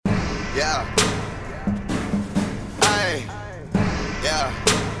Yeah. Ay. Yeah.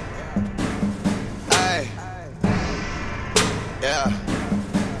 Ay. Yeah.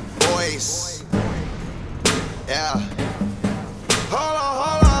 Boys. Yeah. Hold on,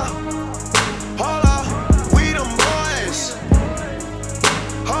 hold on. Hold on. We them boys.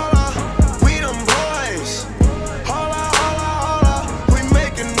 Hold on. We them boys. Hold on, hold on, hold on. We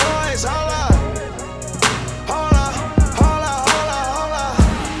making noise. Hold on. Hold on. Hold on, hold on, hold on.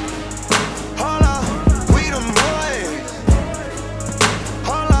 Hold on. We them boys.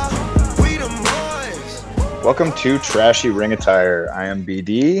 Hold on. We them boys. Welcome to Trashy Ring Attire. I am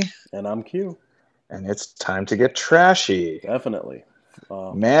BD, And I'm Q. and it's time to get trashy. Definitely.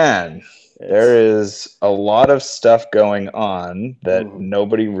 Man, there is a lot of stuff going on that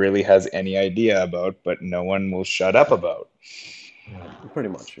nobody really has any idea about, but no one will shut up about. Pretty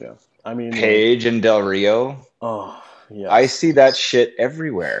much, yeah. I mean, Paige and Del Rio. oh, yes. I see that shit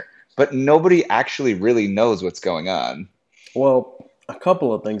everywhere, but nobody actually really knows what's going on. Well, a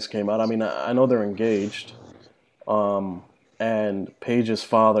couple of things came out. I mean, I know they're engaged. And Paige's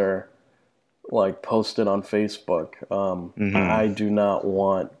father, posted on Facebook, I do not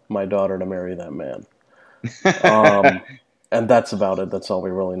want my daughter to marry that man. And that's about it. That's all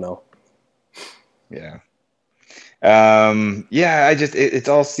we really know. Yeah. It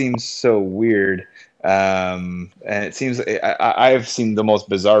all seems so weird. And it seems I've seen the most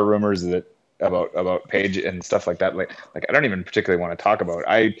bizarre rumors about Paige and stuff like that. Like I don't even particularly want to talk about.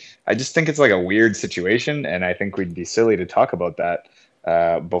 I just think it's like a weird situation, and I think we'd be silly to talk about that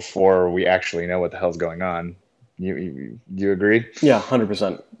before we actually know what the hell's going on. You agree? Yeah,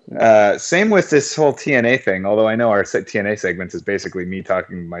 100%. Same with this whole TNA thing, although I know our TNA segments is basically me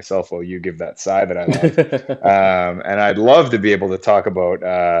talking to myself while you give that sigh that I love. And I'd love to be able to talk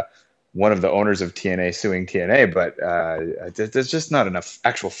about one of the owners of TNA suing TNA, but there's just not enough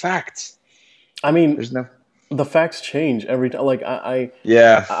actual facts. I mean, the facts change every time.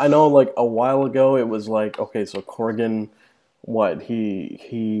 I know a while ago it was okay, so Corgan,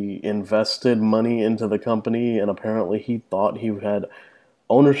 he invested money into the company, and apparently he thought he had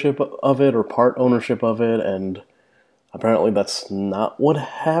ownership of it or part ownership of it, and apparently that's not what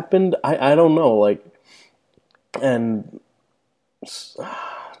happened. I don't know, and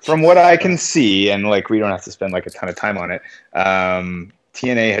from what I can see, and we don't have to spend a ton of time on it,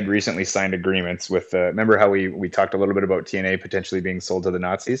 TNA had recently signed agreements with, remember how we talked a little bit about TNA potentially being sold to the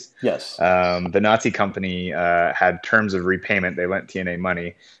Nazis? Yes. The Nazi company had terms of repayment. They lent TNA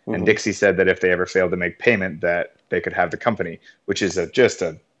money, and Dixie said that if they ever failed to make payment, that they could have the company, which is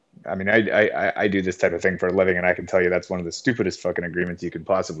I mean, I do this type of thing for a living, and I can tell you that's one of the stupidest fucking agreements you could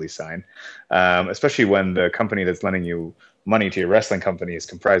possibly sign, especially when the company that's lending you money to your wrestling company is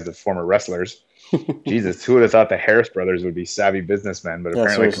comprised of former wrestlers. Jesus, who would have thought the Harris brothers would be savvy businessmen, but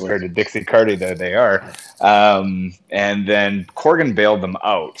apparently compared to Dixie Carty, they are. And then Corgan bailed them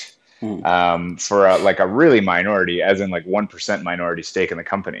out for a really minority, as in 1% minority stake in the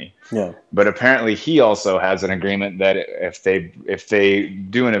company. Yeah. But apparently he also has an agreement that if they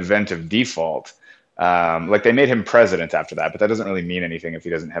do an event of default, they made him president after that, but that doesn't really mean anything if he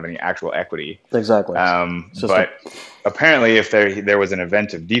doesn't have any actual equity. Exactly. But apparently if there was an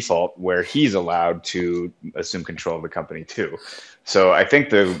event of default where he's allowed to assume control of the company too. So I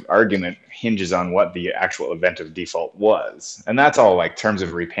think the argument hinges on what the actual event of default was. And that's all terms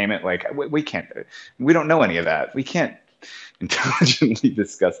of repayment. We don't know any of that. We can't intelligently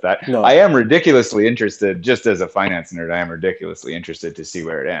discuss that. No. I am ridiculously interested, just as a finance nerd, I am ridiculously interested to see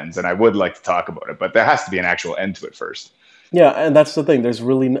where it ends. And I would like to talk about it, but there has to be an actual end to it first. Yeah, and that's the thing. There's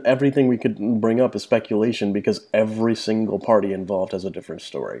really everything we could bring up is speculation because every single party involved has a different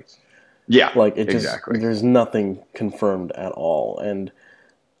story. Yeah, exactly. There's nothing confirmed at all. And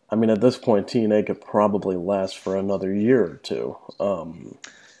I mean, at this point, TNA could probably last for another year or two.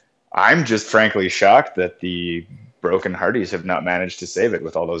 I'm just frankly shocked that the Broken Hardys have not managed to save it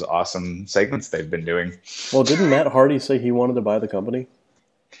with all those awesome segments they've been doing. Well, didn't Matt Hardy say he wanted to buy the company?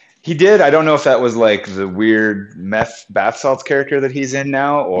 He did. I don't know if that was the weird meth bath salts character that he's in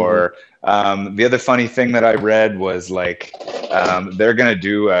now, or the other funny thing that I read was they're gonna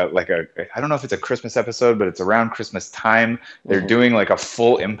do I don't know if it's a Christmas episode, but it's around Christmas time. They're doing a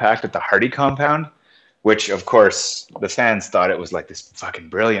full Impact at the Hardy compound, which of course the fans thought it was this fucking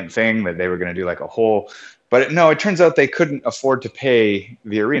brilliant thing that they were gonna do a whole. But no, it turns out they couldn't afford to pay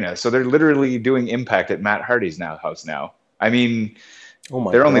the arena, so they're literally doing Impact at Matt Hardy's house now. I mean.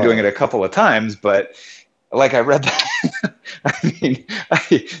 They're only doing it a couple of times, but I read that I mean,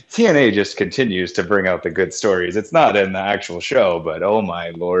 TNA just continues to bring out the good stories. It's not in the actual show, but oh my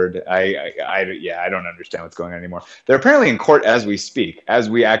lord, I don't understand what's going on anymore. They're apparently in court as we speak, as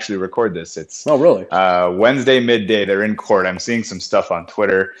we actually record this. It's really? Wednesday midday. They're in court. I'm seeing some stuff on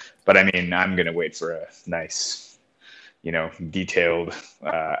Twitter, but I mean, I'm gonna wait for a nice, detailed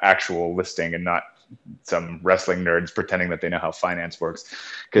actual listing and not some wrestling nerds pretending that they know how finance works,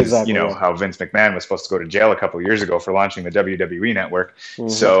 because exactly, how Vince McMahon was supposed to go to jail a couple of years ago for launching the WWE network. Mm-hmm.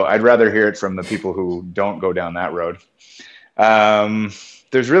 So I'd rather hear it from the people who don't go down that road.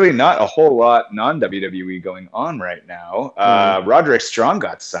 There's really not a whole lot non-WWE going on right now. Roderick Strong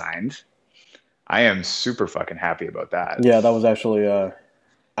got signed. I am super fucking happy about that. Yeah, that was actually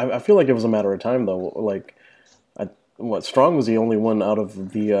I feel like it was a matter of time though. Like Strong was the only one out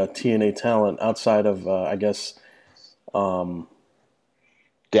of the TNA talent outside of, I guess,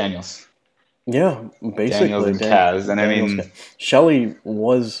 Daniels. Yeah, basically. Daniels and Kaz. And Daniels, I mean, Shelley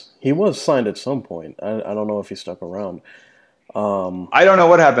was signed at some point. I don't know if he stuck around. I don't know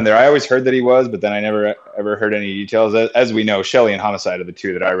what happened there. I always heard that he was, but then I never ever heard any details. As we know, Shelley and Homicide are the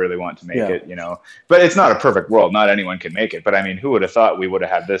two that I really want to make it, But it's not a perfect world. Not anyone can make it. But I mean, who would have thought we would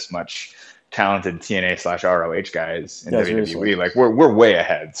have had this much talented TNA/ROH guys in WWE? Seriously. Like we're way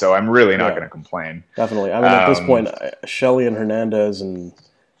ahead, so I'm really not going to complain. Definitely. I mean, at this point, Shelley and Hernandez and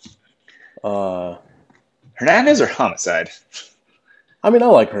Hernandez or Homicide. I mean, I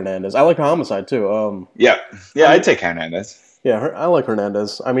like Hernandez. I like Homicide too. I'd take Hernandez. Yeah, I like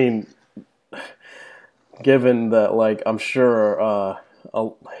Hernandez. I mean, given that, like, I'm sure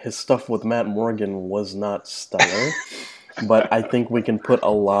his stuff with Matt Morgan was not stellar. But I think we can put a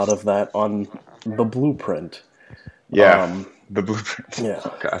lot of that on the Blueprint. Yeah, the Blueprint. Yeah.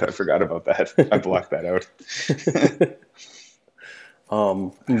 Oh, God, I forgot about that. I blocked that out.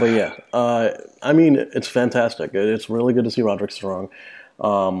 But yeah, I mean, it's fantastic. It's really good to see Roderick Strong.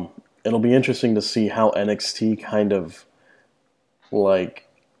 It'll be interesting to see how NXT kind of, like,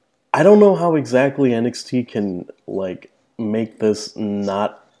 I don't know how exactly NXT can, like, make this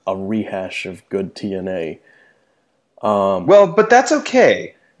not a rehash of good TNA. Well, but that's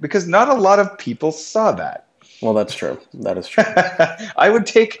okay, because not a lot of people saw that. Well, that's true. That is true. I would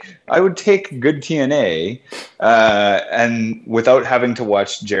take good TNA, and without having to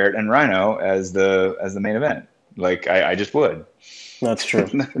watch Jarrett and Rhino as the main event. Like I just would. That's true.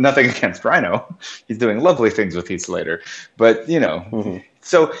 Nothing against Rhino. He's doing lovely things with Heath Slater, but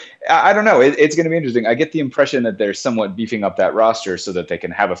So I don't know. It's going to be interesting. I get the impression that they're somewhat beefing up that roster so that they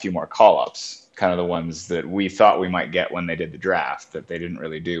can have a few more call-ups. Kind of the ones that we thought we might get when they did the draft that they didn't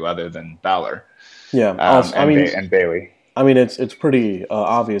really do, other than Balor. Yeah, and Bailey. I mean, it's pretty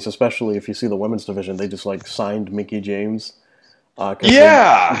obvious, especially if you see the women's division. They just signed Mickie James.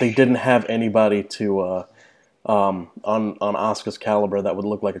 They didn't have anybody to on Asuka's caliber that would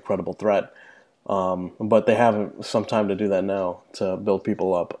look like a credible threat. But they have some time to do that now to build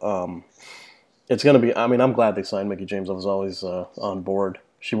people up. It's gonna be. I mean, I'm glad they signed Mickie James. I was always on board.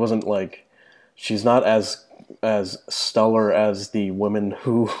 She wasn't like. She's not as stellar as the women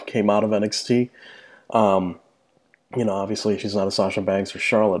who came out of NXT. Obviously she's not a Sasha Banks or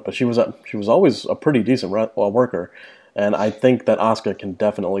Charlotte, but she was always a pretty decent worker, and I think that Asuka can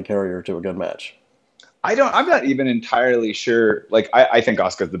definitely carry her to a good match. I'm not even entirely sure. Like, I think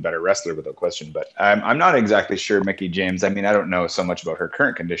Asuka's the better wrestler without question, but I'm not exactly sure Mickie James. I mean, I don't know so much about her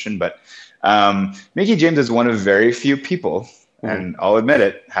current condition, but Mickie James is one of very few people. And I'll admit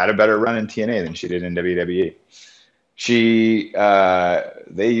it, had a better run in TNA than she did in WWE.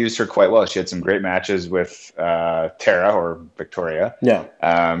 They used her quite well. She had some great matches with Tara or Victoria.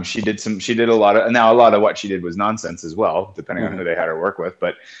 Yeah. She did a lot of what she did was nonsense as well, depending on who they had her work with.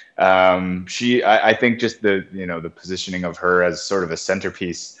 But I think just the positioning of her as sort of a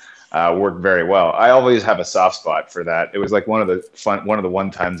centerpiece worked very well. I always have a soft spot for that. It was like one of the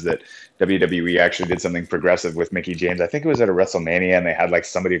one times that WWE actually did something progressive with Mickie James. I think it was at a WrestleMania, and they had like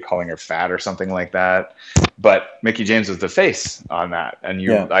somebody calling her fat or something like that. But Mickie James was the face on that, and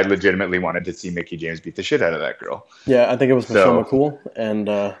I legitimately wanted to see Mickie James beat the shit out of that girl. Yeah, I think it was Michelle McCool and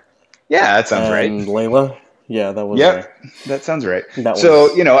that sounds right. And Layla. Yeah, that was. Yep, that sounds right.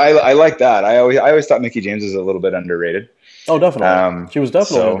 I like that. I always thought Mickie James was a little bit underrated. Oh, definitely. She was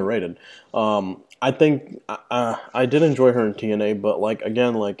definitely underrated. I think I did enjoy her in TNA, but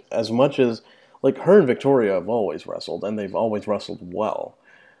as much as her and Victoria have always wrestled, and they've always wrestled well.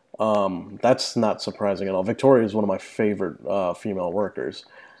 That's not surprising at all. Victoria is one of my favorite female workers.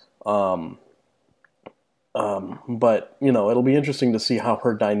 But it'll be interesting to see how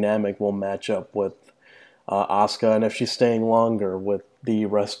her dynamic will match up with Asuka, and if she's staying longer with the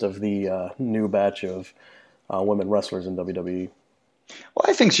rest of the new batch of women wrestlers in WWE. Well,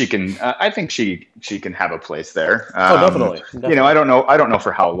 I think she can. I think she can have a place there. Oh, definitely, You know, definitely. I don't know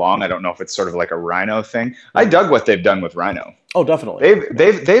for how long. I don't know if it's sort of like a Rhino thing. I Mhm. dug what they've done with Rhino. Oh, definitely.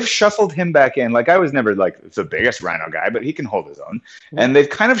 Yeah. They've shuffled him back in. Like I was never like the biggest Rhino guy, but he can hold his own. Mhm. And they've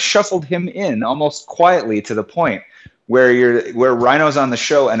kind of shuffled him in almost quietly to the point where Rhino's on the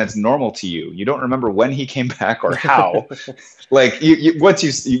show and it's normal to you. You don't remember when he came back or how. Like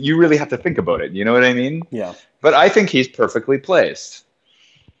once you really have to think about it. You know what I mean? Yeah. But I think he's perfectly placed.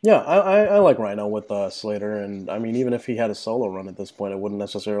 Yeah, I like Rhino with Slater, and I mean, even if he had a solo run at this point, it wouldn't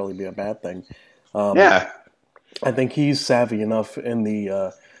necessarily be a bad thing. Um, Yeah. I think he's savvy enough in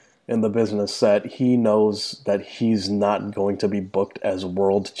the business that he knows that he's not going to be booked as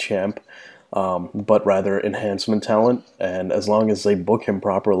world champ, but rather enhancement talent. And as long as they book him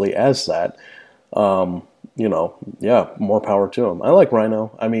properly as that, yeah, more power to him. I like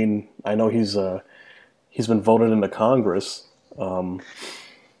Rhino. I mean, I know he's been voted into Congress.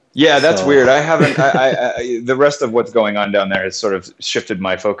 Yeah, that's So weird. I haven't. The rest of what's going on down there has sort of shifted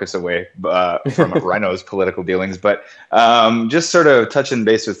my focus away from Rhino's political dealings. But just sort of touching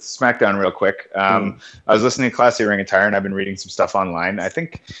base with SmackDown real quick. I was listening to Classy Ring Attire, and I've been reading some stuff online. I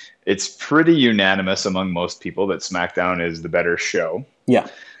think it's pretty unanimous among most people that SmackDown is the better show. yeah.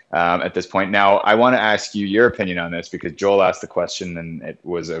 At this point. Now, I want to ask you your opinion on this because Joel asked the question, and it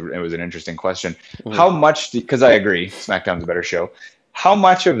was an interesting question. Mhm. How much? Because I agree, SmackDown's a better show. How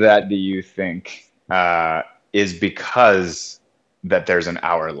much of that do you think is because that there's an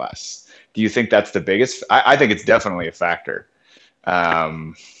hour less? Do you think that's the biggest? I think it's definitely a factor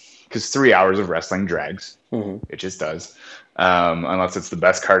because 3 hours of wrestling drags. Mhm. It just does. Unless it's the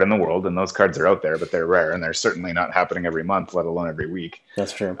best card in the world, and those cards are out there, but they're rare, and they're certainly not happening every month, let alone every week.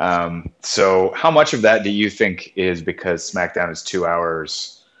 That's true. So how much of that do you think is because SmackDown is 2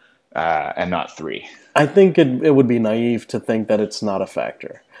 hours and not 3? I think it would be naive to think that it's not a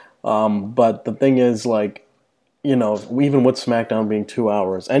factor. But the thing is, like, even with SmackDown being 2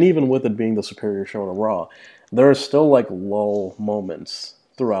 hours, and even with it being the superior show to Raw, there are still like lull moments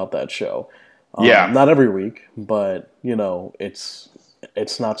throughout that show. Yeah. Not every week, but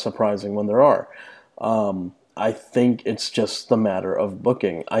it's not surprising when there are. I think it's just the matter of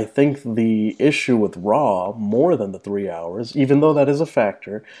booking. I think the issue with Raw, more than the 3 hours, even though that is a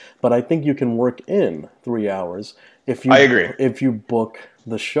factor, but I think you can work in 3 hours I agree. if you book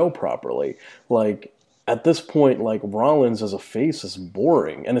the show properly. Like at this point, like Rollins as a face is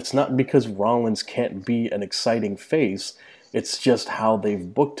boring, and it's not because Rollins can't be an exciting face. It's just how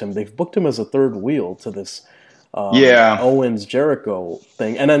they've booked him. They've booked him as a third wheel to this Yeah. Owens Jericho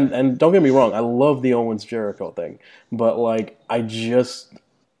thing, and don't get me wrong, I love the Owens Jericho thing, but like I just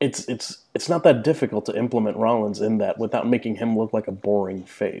it's not that difficult to implement Rollins in that without making him look like a boring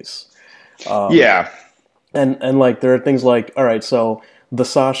face. Yeah. And like there are things like, all right, so the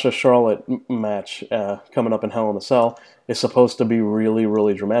Sasha Charlotte match coming up in Hell in a Cell is supposed to be really,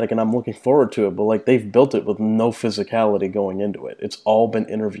 really dramatic, and I'm looking forward to it. But like they've built it with no physicality going into it. It's all been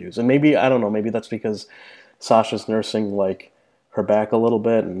interviews, and maybe I don't know, maybe that's because Sasha's nursing like her back a little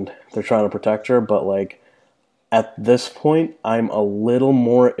bit, and they're trying to protect her. But like at this point, I'm a little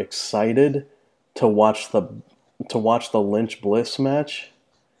more excited to watch the Lynch Bliss match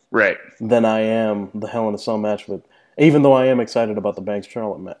Right. than I am the Hell in a Cell match with. Even though I am excited about the Banks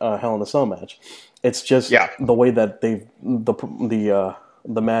Charlotte Hell in a Cell match, it's just Yeah. the way that the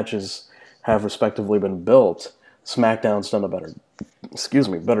matches have respectively been built. SmackDown's done a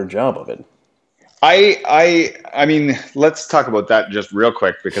better job of it. I mean, let's talk about that just real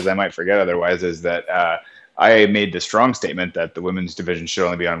quick because I might forget otherwise. Is that I made the strong statement that the women's division should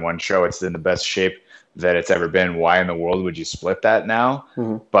only be on one show. It's in the best shape that it's ever been. Why in the world would you split that now?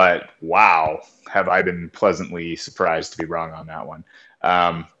 Mm-hmm. But wow, have I been pleasantly surprised to be wrong on that one.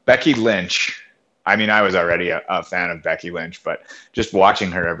 Becky Lynch. I mean, I was already a fan of Becky Lynch, but just watching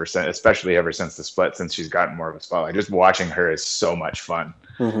her especially ever since the split, since she's gotten more of a spotlight, just watching her is so much fun.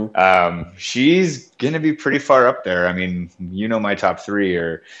 Mm-hmm. She's going to be pretty far up there. I mean, my top 3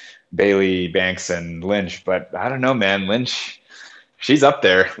 are Bayley, Banks, and Lynch, but I don't know, man. Lynch, she's up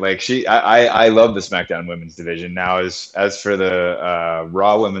there. Like I love the SmackDown women's division. Now, as for the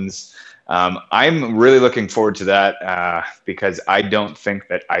Raw women's, I'm really looking forward to that because I don't think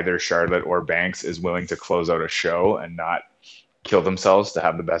that either Charlotte or Banks is willing to close out a show and not kill themselves to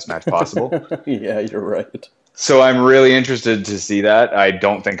have the best match possible. Yeah, you're right. So I'm really interested to see that. I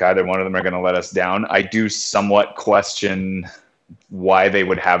don't think either one of them are going to let us down. I do somewhat question why they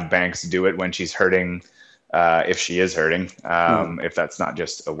would have Banks do it when she's hurting, if she is hurting, if that's not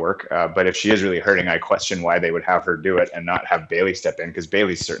just a work. But if she is really hurting, I question why they would have her do it and not have Bayley step in because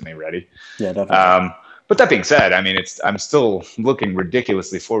Bayley's certainly ready. Yeah, definitely. But that being said, I mean, I'm still looking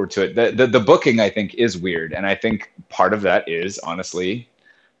ridiculously forward to it. The booking, I think, is weird, and I think part of that is honestly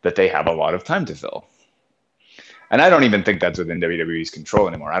that they have a lot of time to fill. And I don't even think that's within WWE's control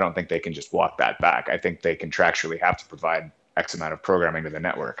anymore. I don't think they can just walk that back. I think they contractually have to provide X amount of programming to the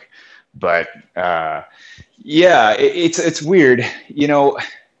network. But yeah, it's weird, you know.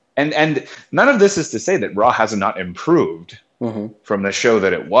 And none of this is to say that Raw has not improved from the show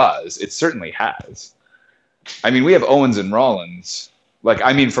that it was. It certainly has. I mean, we have Owens and Rollins, like,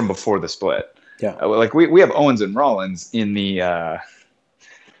 I mean, from before the split. Yeah. Like we have Owens and Rollins in the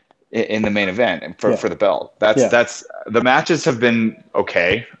main event for the belt. That's the matches have been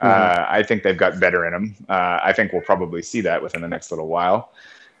okay. I think they've got better in them. I think we'll probably see that within the next little while.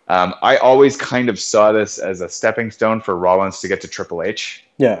 I always kind of saw this as a stepping stone for Rollins to get to Triple H.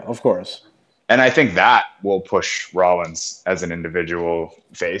 Yeah, of course. And I think that will push Rollins as an individual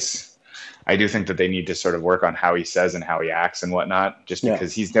face. I do think that they need to sort of work on how he says and how he acts and whatnot, just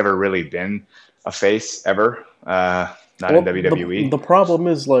because he's never really been a face ever, not in WWE. The problem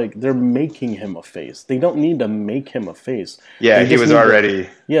is, like, they're making him a face. They don't need to make him a face. Yeah, he was already...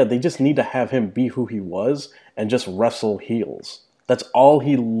 they just need to have him be who he was and just wrestle heels. That's all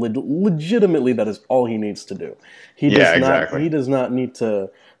he legitimately. That is all he needs to do. He does not need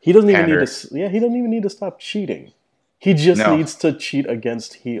to. He doesn't even need to. Yeah, he doesn't even need to stop cheating. He just needs to cheat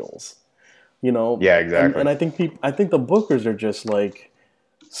against heels. You know. Yeah, exactly. And I think the bookers are just like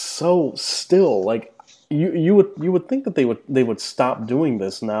so still. Like you would think that they would stop doing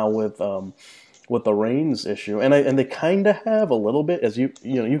this now with the Reigns issue, and they kind of have a little bit, as you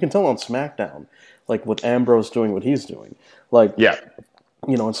can tell on SmackDown, like with Ambrose doing what he's doing. Like,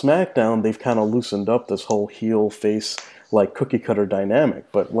 you know, on SmackDown, they've kind of loosened up this whole heel face, like, cookie cutter dynamic.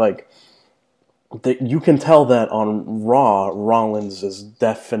 But, like, you can tell that on Raw, Rollins is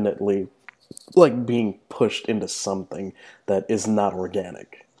definitely, like, being pushed into something that is not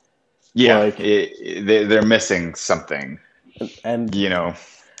organic. Yeah, like, they're missing something. And you know.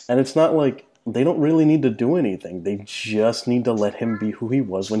 And it's not like they don't really need to do anything. They just need to let him be who he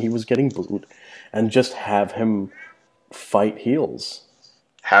was when he was getting booed and just have him fight heels.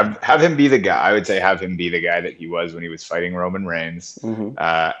 Have him be the guy. I would say have him be the guy that he was when he was fighting Roman Reigns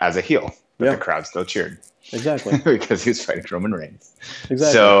as a heel. But the crowd still cheered. Exactly. Because he was fighting Roman Reigns.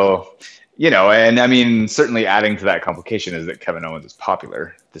 Exactly. So, you know, and I mean, certainly adding to that complication is that Kevin Owens is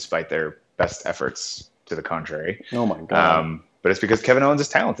popular, despite their best efforts to the contrary. Oh, my God. But it's because Kevin Owens is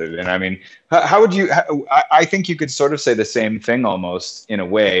talented. And I mean, how would you... I think you could sort of say the same thing almost in a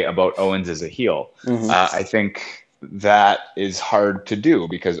way about Owens as a heel. I think that is hard to do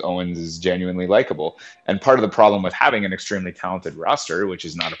because Owens is genuinely likable. And part of the problem with having an extremely talented roster, which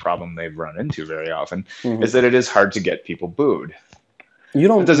is not a problem they've run into very often, is that it is hard to get people booed.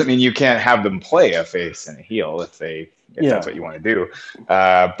 It doesn't mean you can't have them play a face and a heel if that's what you want to do.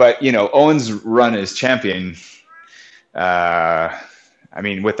 But, you know, Owens' run as champion... I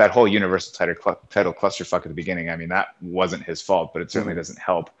mean, with that whole Universal title clusterfuck at the beginning, I mean, that wasn't his fault, but it certainly doesn't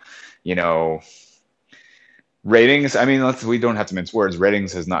help. You know, ratings, I mean, we don't have to mince words.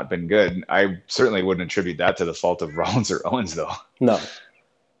 Ratings has not been good. I certainly wouldn't attribute that to the fault of Rollins or Owens, though. No.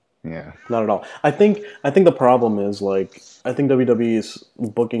 Yeah. Not at all. I think the problem is, like, I think WWE's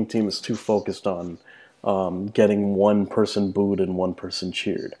booking team is too focused on getting one person booed and one person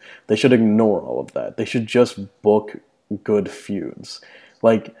cheered. They should ignore all of that. They should just book good feuds.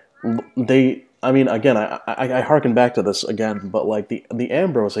 Like, I mean, again, I harken back to this again, but like the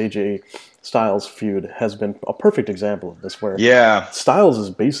Ambrose AJ Styles feud has been a perfect example of this, where Styles is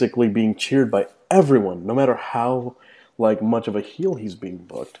basically being cheered by everyone, no matter how like much of a heel he's being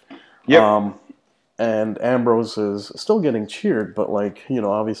booked. Yep. And Ambrose is still getting cheered, but like, you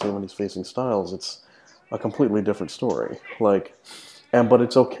know, obviously when he's facing Styles, it's a completely different story. Like, but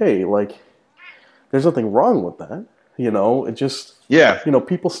it's okay. Like, there's nothing wrong with that. You know, it just, you know,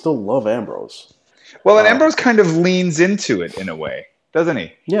 people still love Ambrose. Well, and Ambrose kind of leans into it in a way, doesn't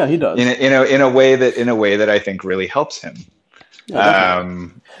he? Yeah, he does. In a way that I think really helps him. Yeah,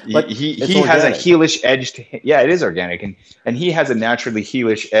 he has a heelish edge to him. Yeah, it is organic, and he has a naturally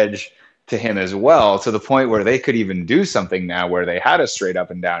heelish edge to him as well, to the point where they could even do something now where they had a straight up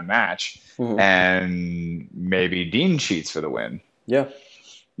and down match, and maybe Dean cheats for the win. Yeah.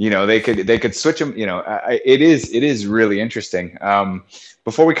 You know, they could switch him. You know, it is really interesting.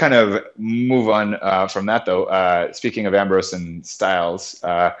 Before we kind of move on from that, though, speaking of Ambrose and Styles,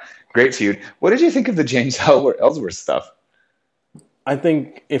 great feud. What did you think of the James Ellsworth stuff? I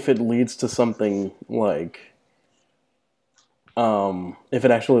think if it leads to something like, if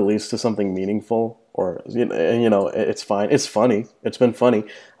it actually leads to something meaningful, or it's fine. It's funny. It's been funny.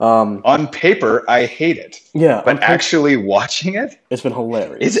 On paper, I hate it. Yeah, but actually watching it, it's been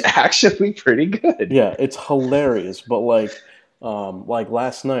hilarious. It's actually pretty good. Yeah, it's hilarious. But like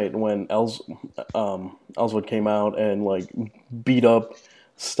last night when Ellswood came out and like beat up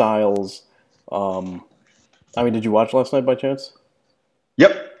Styles. I mean, did you watch last night by chance?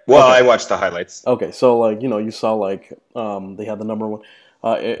 Yep. Well, okay. I watched the highlights. Okay, so like you saw like they had the number one.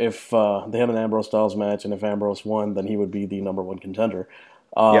 If they had an Ambrose Styles match, and if Ambrose won, then he would be the number one contender.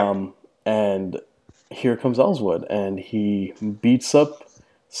 And here comes Ellswood, and he beats up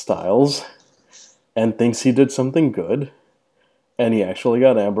Styles, and thinks he did something good, and he actually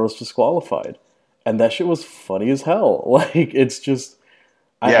got Ambrose disqualified, and that shit was funny as hell. Like it's just,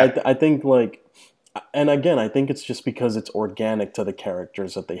 I think like. And again, I think it's just because it's organic to the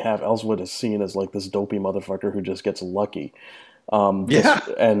characters that they have. Ellswood is seen as like this dopey motherfucker who just gets lucky. And,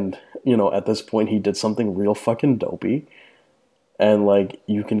 at this point, he did something real fucking dopey. And, like,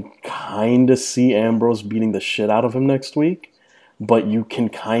 you can kind of see Ambrose beating the shit out of him next week. But you can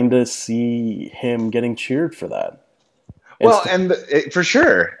kind of see him getting cheered for that. Well, for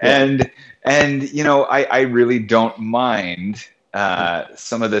sure. Yeah. And I really don't mind...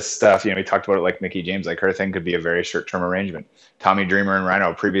 some of this stuff, we talked about it like Mickie James, like her thing could be a very short-term arrangement. Tommy Dreamer and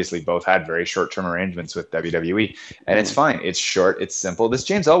Rhino previously both had very short-term arrangements with WWE, and it's fine. It's short, it's simple. This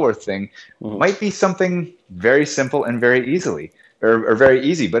James Ellsworth thing might be something very simple and very or very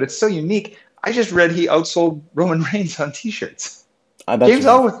easy, but it's so unique. I just read he outsold Roman Reigns on t-shirts. James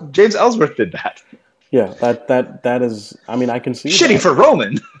Ellsworth did that. Yeah, that is, I mean, I can see shitty for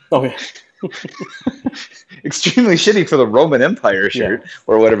Roman. Oh, yeah. Extremely shitty for the Roman Empire shirt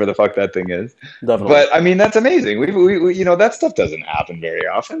or whatever the fuck that thing is. Definitely. But I mean, that's amazing. We that stuff doesn't happen very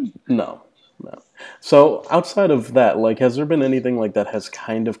often. No. So outside of that, like, has there been anything like that has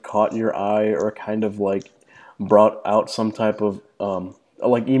kind of caught your eye or kind of like brought out some type of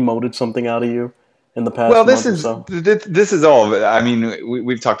like emoted something out of you in the past? Well, this is all. I mean,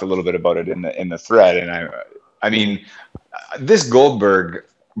 we've talked a little bit about it in the thread, and I mean, this Goldberg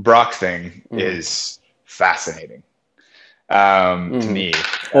Brock thing is fascinating to me.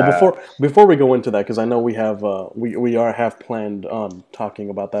 Well, before we go into that, because I know we have we have planned on talking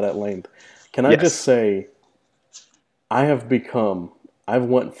about that at length. Can I just say, I've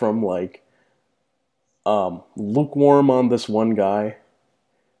went from like lukewarm on this one guy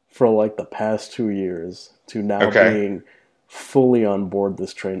for like the past 2 years to now being fully on board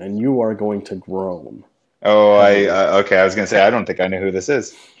this train, and you are going to groan. Oh, I was going to say, I don't think I know who this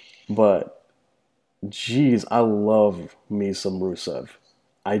is. But, geez, I love me some Rusev.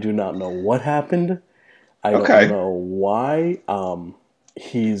 I do not know what happened. I don't know why.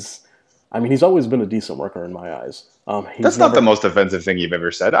 He's always been a decent worker in my eyes. That's not the most offensive thing you've ever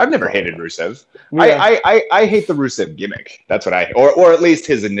said. I've never hated Rusev. Yeah. I hate the Rusev gimmick. That's what or at least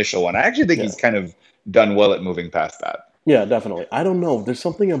his initial one. I actually think he's kind of done well at moving past that. Yeah, definitely. I don't know. There's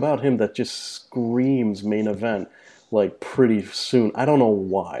something about him that just screams main event like pretty soon. I don't know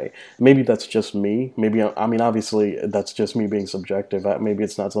why. Maybe that's just me. Maybe, I mean, obviously that's just me being subjective. Maybe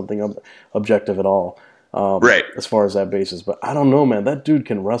it's not something objective at all. Right. As far as that basis. But I don't know, man. That dude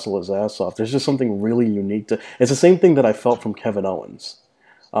can wrestle his ass off. There's just something really unique to... It's the same thing that I felt from Kevin Owens.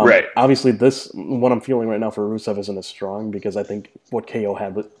 Right. Obviously, what I'm feeling right now for Rusev isn't as strong because I think what KO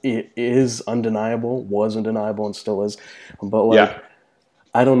had was undeniable, and still is. But,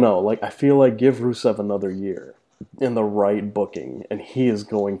 I don't know. Like, I feel like give Rusev another year in the right booking, and he is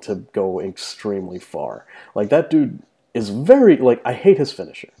going to go extremely far. Like, that dude is very... Like, I hate his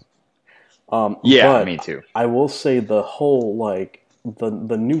finisher. But me too. I will say the whole, like,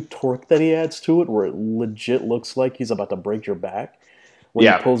 the new torque that he adds to it, where it legit looks like he's about to break your back, when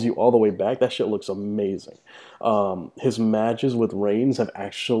he pulls you all the way back, that shit looks amazing. His matches with Reigns have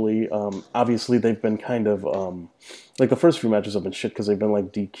actually, obviously they've been kind of, like the first few matches have been shit because they've been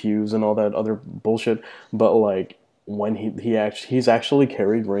like DQs and all that other bullshit, but like when he's actually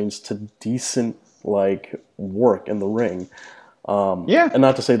carried Reigns to decent, like, work in the ring. And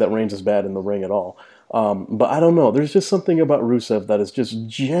not to say that Reigns is bad in the ring at all. But I don't know. There's just something about Rusev that is just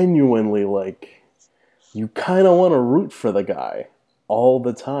genuinely, like, you kind of want to root for the guy all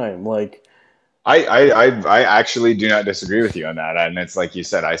the time. Like, I actually do not disagree with you on that. And it's like you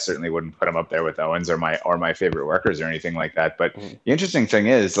said, I certainly wouldn't put him up there with Owens or my favorite workers or anything like that. But the interesting thing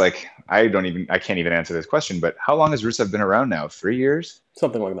is, like, I can't even answer this question, but how long has Rusev been around now? 3 years?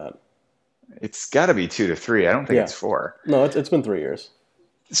 Something like that. It's got to be 2 to 3. I don't think it's 4. No, it's been 3 years.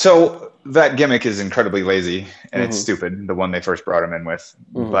 So that gimmick is incredibly lazy, and it's stupid, the one they first brought him in with.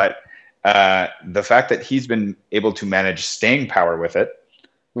 But the fact that he's been able to manage staying power with it,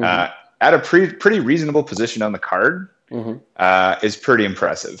 at a pretty reasonable position on the card is pretty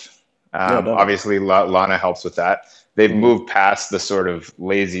impressive. Obviously, Lana helps with that. They've moved past the sort of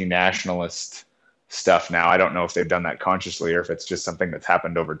lazy nationalist stuff now. I don't know if they've done that consciously or if it's just something that's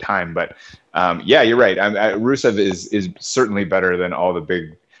happened over time. But yeah, you're right. Rusev is certainly better than all the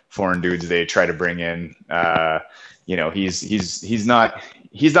big foreign dudes they try to bring in. He's not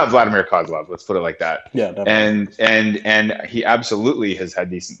Vladimir Kozlov. Let's put it like that. Yeah, definitely. And he absolutely has had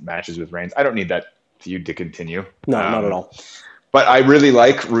decent matches with Reigns. I don't need that feud to continue. No, not at all. But I really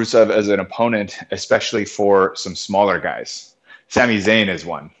like Rusev as an opponent, especially for some smaller guys. Sami Zayn is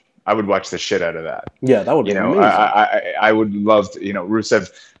one. I would watch the shit out of that. Yeah, that would be amazing. I would love to,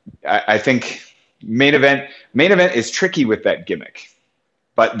 Rusev. I think main event is tricky with that gimmick,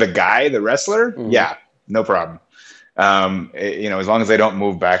 but the wrestler, yeah, no problem. As long as they don't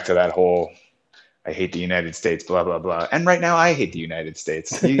move back to that whole I hate the United States, blah blah blah. And right now, I hate the United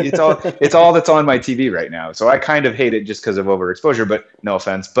States. It's all that's on my TV right now. So I kind of hate it just because of overexposure. But no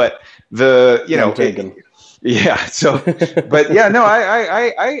offense. But yeah. So, but yeah, no,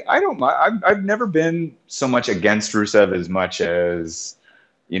 I don't. I've never been so much against Rusev as much as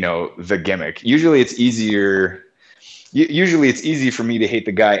the gimmick. Usually, it's easier. Usually it's easy for me to hate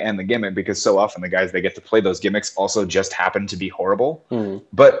the guy and the gimmick because so often the guys that get to play those gimmicks also just happen to be horrible.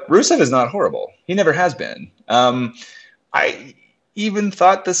 But Rusev is not horrible. He never has been. I even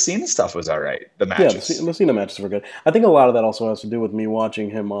thought the Cena stuff was all right. The matches. Yeah, the Cena matches were good. I think a lot of that also has to do with me watching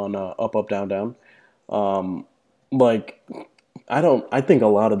him on Up, Up, Down, Down. I think a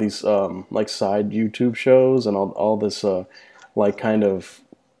lot of these side YouTube shows and all this kind of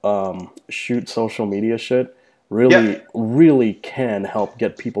shoot social media shit really can help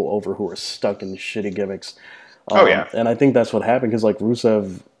get people over who are stuck in shitty gimmicks. And I think that's what happened because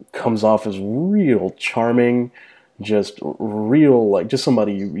Rusev comes off as real charming, just real just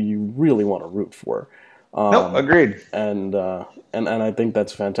somebody you really want to root for. Agreed. And I think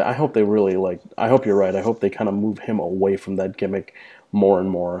that's fantastic. I hope they really I hope you're right. I hope they kind of move him away from that gimmick more and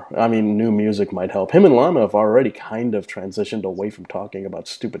more. I mean, new music might help. Him and Lana have already kind of transitioned away from talking about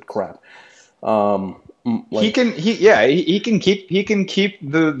stupid crap. He can keep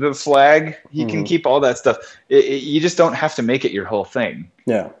the flag. He can keep all that stuff. You just don't have to make it your whole thing.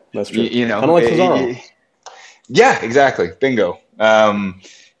 Yeah, that's true. Kind of like Cesaro. Yeah, exactly. Bingo.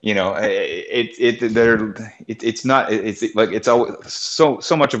 It's always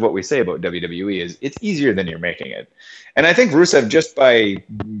so much of what we say about WWE is it's easier than you're making it. And I think Rusev, just by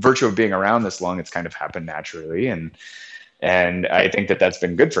virtue of being around this long, it's kind of happened naturally. And I think that's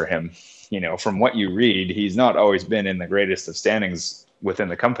been good for him. From what you read, he's not always been in the greatest of standings within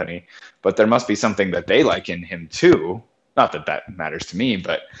the company, but there must be something that they like in him too. Not that matters to me,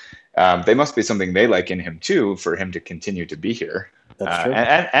 but they must be something they like in him too for him to continue to be here. That's true.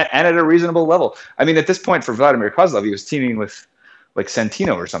 And at a reasonable level. I mean, at this point for Vladimir Kozlov, he was teaming with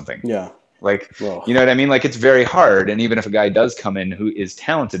Santino or something. Yeah. You know what I mean? It's very hard. And even if a guy does come in who is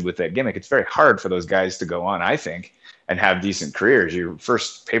talented with that gimmick, it's very hard for those guys to go on, I think, and have decent careers. Your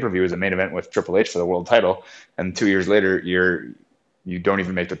first pay-per-view is a main event with Triple H for the world title, and 2 years later you don't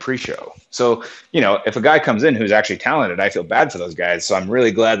even make the pre-show. So, if a guy comes in who's actually talented, I feel bad for those guys. So I'm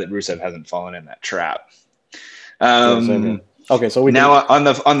really glad that Rusev hasn't fallen in that trap. Okay, so on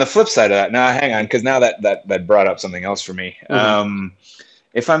the flip side of that, now hang on, because now that brought up something else for me.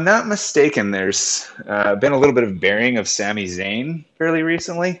 If I'm not mistaken, there's been a little bit of burying of Sami Zayn fairly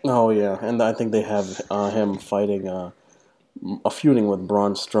recently. Oh yeah, and I think they have him fighting feuding with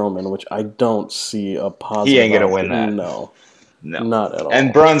Braun Strowman, which I don't see a positive. He ain't gonna win that. No, not at all.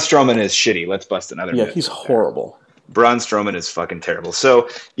 And Braun Strowman is shitty. Let's bust another. Yeah, he's horrible. Braun Strowman is fucking terrible. So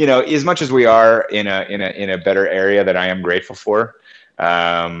as much as we are in a better area that I am grateful for,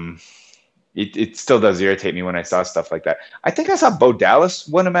 it still does irritate me when I saw stuff like that. I think I saw Bo Dallas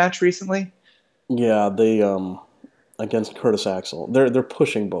win a match recently. Yeah, they against Curtis Axel. They're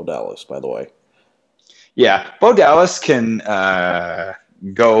pushing Bo Dallas, by the way. Yeah, Bo Dallas can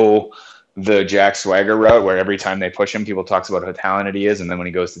go the Jack Swagger route, where every time they push him, people talks about how talented he is, and then when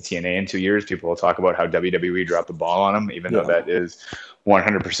he goes to TNA in 2 years, people will talk about how WWE dropped the ball on him, even though that is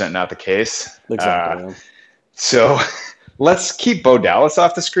 100% not the case. Exactly. So let's keep Bo Dallas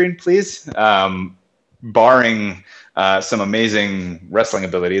off the screen, please. Barring some amazing wrestling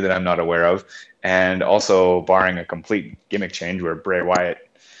ability that I'm not aware of, and also barring a complete gimmick change where Bray Wyatt.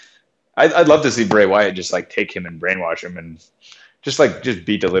 I'd love to see Bray Wyatt just take him and brainwash him and just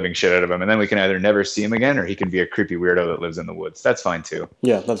beat the living shit out of him, and then we can either never see him again or he can be a creepy weirdo that lives in the woods. That's fine too.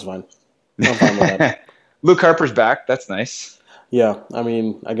 Yeah, that's fine. I'm fine with that. Luke Harper's back. That's nice. Yeah, I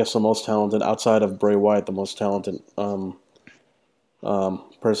mean, I guess the most talented outside of Bray Wyatt, the most talented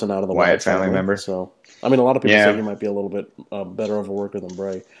person out of the Wyatt family member. So, I mean, a lot of people Yeah. say he might be a little bit better of a worker than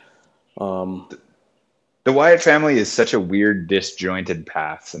Bray. The Wyatt family is such a weird, disjointed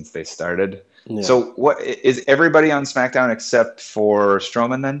path since they started. Yeah. So, what is everybody on SmackDown except for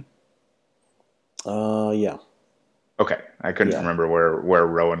Strowman then? Yeah. Okay, I couldn't Yeah. remember where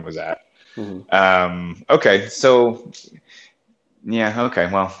Rowan was at. Mhm. Okay, so yeah, okay.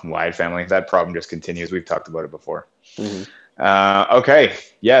 Well, Wyatt family, that problem just continues. We've talked about it before. Mhm. Okay,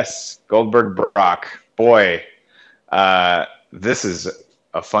 yes, Goldberg Brock. Boy, this is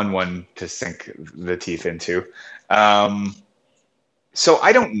a fun one to sink the teeth into. So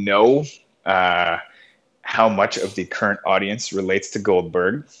I don't know how much of the current audience relates to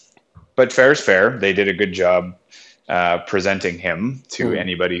Goldberg, but fair is fair. They did a good job presenting him to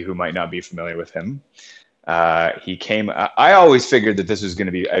anybody who might not be familiar with him. He came. I always figured that this was going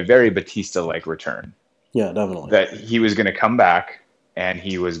to be a very Batista-like return. Yeah, definitely. That he was going to come back and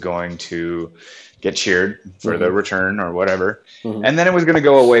he was going to get cheered for the return or whatever, and then it was going to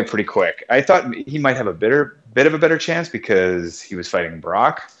go away pretty quick. I thought he might have a bit of a better chance because he was fighting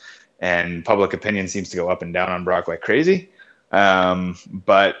Brock, and public opinion seems to go up and down on Brock like crazy.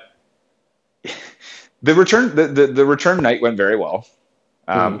 But the return night went very well.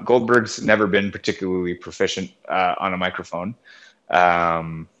 Goldberg's never been particularly proficient on a microphone,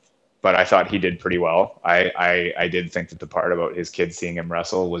 but I thought he did pretty well. I did think that the part about his kids seeing him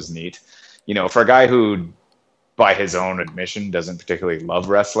wrestle was neat. You know, for a guy who, by his own admission, doesn't particularly love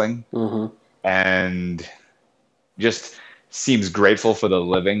wrestling, and just seems grateful for the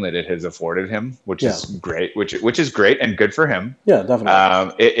living that it has afforded him, which is great. Which is great and good for him. Yeah,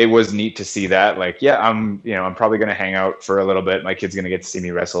 definitely. It was neat to see that. Like, yeah, I'm probably going to hang out for a little bit. My kid's going to get to see me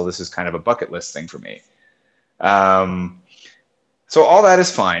wrestle. This is kind of a bucket list thing for me. So all that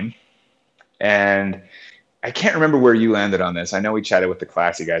is fine. And I can't remember where you landed on this. I know we chatted with the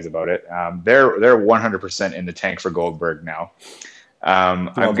Classy guys about it. They're 100% in the tank for Goldberg now.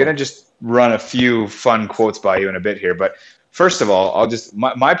 I'm going to just run a few fun quotes by you in a bit here. But first of all,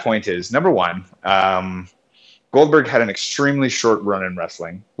 my point is, number one, Goldberg had an extremely short run in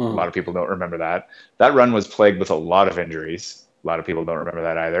wrestling. A lot of people don't remember that. That run was plagued with a lot of injuries. A lot of people don't remember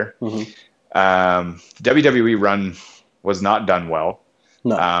that either. WWE run was not done well.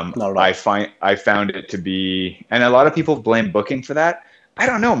 No, not at all. I found it to be, and a lot of people blame booking for that. I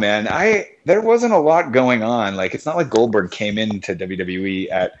don't know, man. There wasn't a lot going on. Like, it's not like Goldberg came into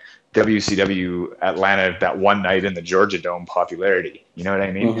WWE at WCW Atlanta that one night in the Georgia Dome popularity. You know what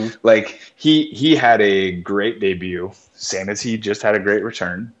I mean? Like, he had a great debut, same as he just had a great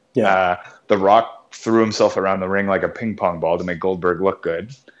return. Yeah. The Rock threw himself around the ring like a ping pong ball to make Goldberg look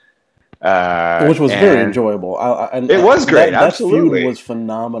good. Which was very enjoyable. It was great. Absolutely. That feud was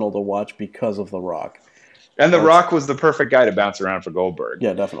phenomenal to watch because of The Rock. And The Rock was the perfect guy to bounce around for Goldberg.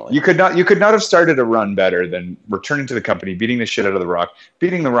 Yeah, definitely. You could not have started a run better than returning to the company, beating the shit out of The Rock,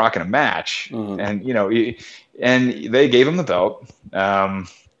 beating The Rock in a match, and and they gave him the belt. There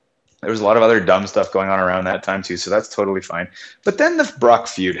was a lot of other dumb stuff going on around that time too, so that's totally fine. But then the Brock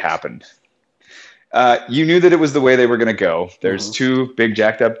feud happened. You knew that it was the way they were going to go. There's two big,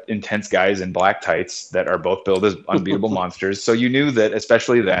 jacked up, intense guys in black tights that are both billed as unbeatable monsters. So you knew that,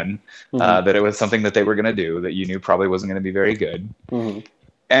 especially then, that it was something that they were going to do that you knew probably wasn't going to be very good.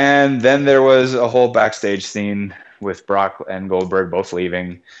 And then there was a whole backstage scene with Brock and Goldberg both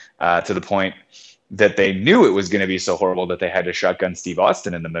leaving to the point that they knew it was going to be so horrible that they had to shotgun Steve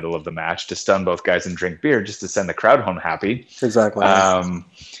Austin in the middle of the match to stun both guys and drink beer just to send the crowd home happy. Exactly.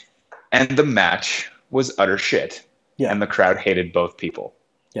 And the match was utter shit. Yeah. And the crowd hated both people.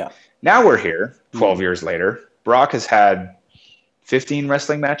 Yeah. Now we're here, 12 years later. Brock has had 15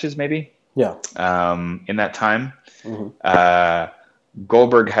 wrestling matches, maybe. Yeah. In that time.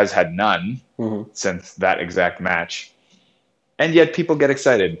 Goldberg has had none since that exact match. And yet people get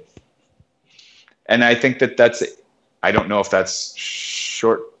excited. And I think that's, I don't know if that's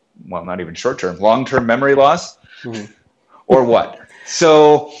not even short term, long-term memory loss or what.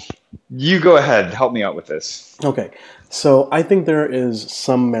 So you go ahead, help me out with this. Okay, so I think there is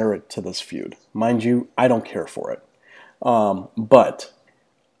some merit to this feud. Mind you, I don't care for it. But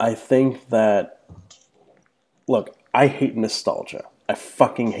I think that, look, I hate nostalgia. I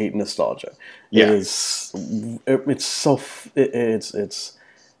fucking hate nostalgia. Yeah. It's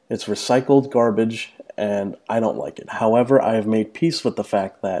recycled garbage, and I don't like it. However, I have made peace with the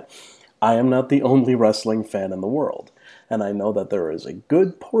fact that I am not the only wrestling fan in the world. And I know that there is a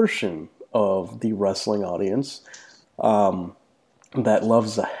good portion of the wrestling audience that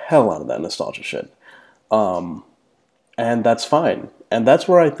loves the hell out of that nostalgia shit. And And that's fine. And that's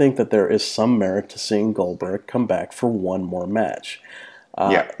where I think that there is some merit to seeing Goldberg come back for one more match.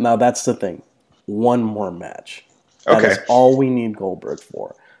 Yeah. Now, that's the thing. One more match. That is all we need Goldberg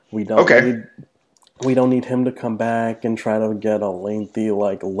for. We don't need him to come back and try to get a lengthy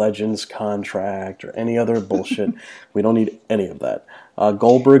Legends contract or any other bullshit. We don't need any of that.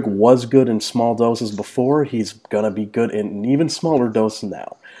 Goldberg was good in small doses before. He's gonna be good in an even smaller dose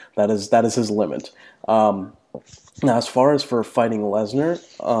now. That is his limit. Now, as far as for fighting Lesnar,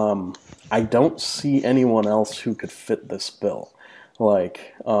 I don't see anyone else who could fit this bill. No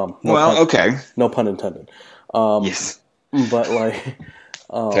pun intended. Yes. But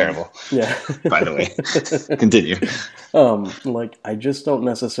terrible. Yeah. By the way, continue. I just don't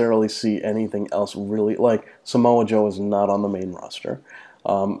necessarily see anything else really. Samoa Joe is not on the main roster.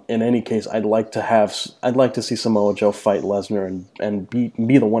 In any case, I'd like to see Samoa Joe fight Lesnar and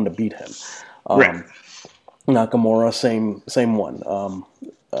be the one to beat him. Right. Nakamura, same one.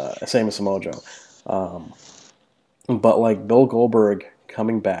 Same as Samoa Joe. But Bill Goldberg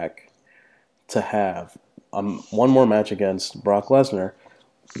coming back to have one more match against Brock Lesnar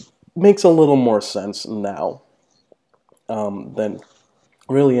makes a little more sense now than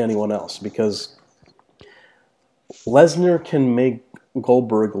really anyone else, because Lesnar can make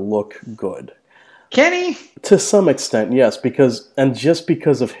Goldberg look good. Can he? To some extent, yes, because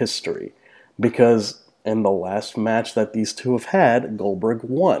of history. Because in the last match that these two have had, Goldberg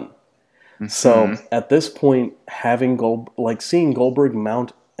won. Mm-hmm. So at this point, seeing Goldberg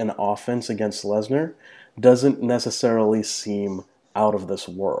mount an offense against Lesnar doesn't necessarily seem out of this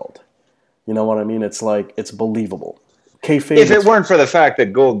world. You know what I mean? It's believable. Kayfabe, if it weren't for the fact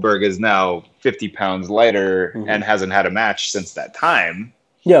that Goldberg is now 50 pounds lighter and hasn't had a match since that time.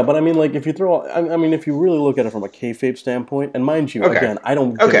 Yeah, but I mean, if you really look at it from a kayfabe standpoint, and mind you, again, I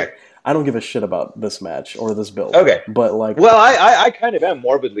don't give a shit about this match or this build. Okay. But I kind of am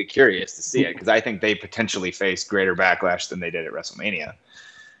morbidly curious to see it, because I think they potentially face greater backlash than they did at WrestleMania.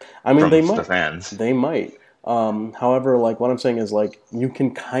 I mean, they might. The fans. They might. However, what I'm saying is, you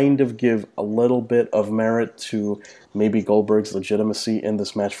can kind of give a little bit of merit to maybe Goldberg's legitimacy in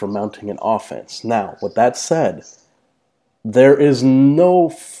this match for mounting an offense. Now, with that said, there is no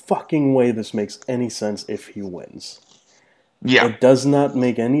fucking way this makes any sense if he wins. Yeah. It does not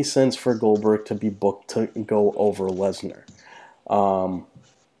make any sense for Goldberg to be booked to go over Lesnar.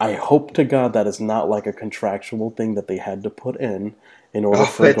 I hope to God that is not a contractual thing that they had to put in order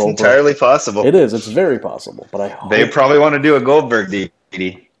for Goldberg. It's entirely possible. It is. It's very possible. But I hope they probably want to do a Goldberg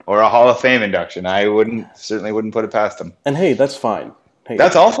DVD or a Hall of Fame induction. I certainly wouldn't put it past them. And hey, that's fine. Hey,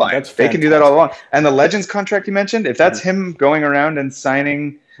 that's all fine. They can do that all along. And the Legends contract you mentioned, if that's him going around and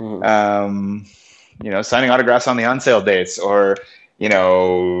signing, signing autographs on the on-sale dates, or,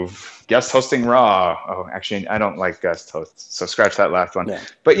 guest hosting Raw. Oh, actually, I don't like guest hosts, so scratch that last one. Yeah.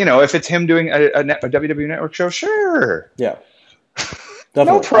 But, if it's him doing a WWE Network show, sure. Yeah.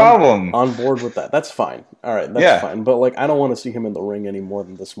 No problem. On board with that. That's fine. All right, that's fine. But, I don't want to see him in the ring any more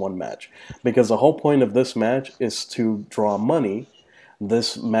than this one match. Because the whole point of this match is to draw money.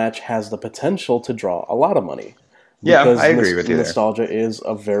 This match has the potential to draw a lot of money. Yeah, I agree with you there. Nostalgia is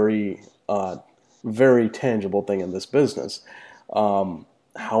a very, very tangible thing in this business.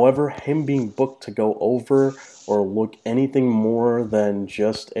 However, him being booked to go over or look anything more than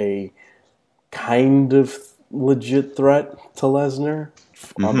just a kind of legit threat to Lesnar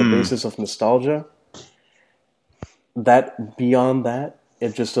on the basis of nostalgia, beyond that,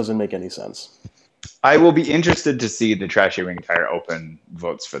 it just doesn't make any sense. I will be interested to see the Trashy Ring Attire Open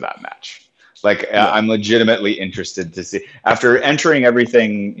votes for that match. I'm legitimately interested to see. After entering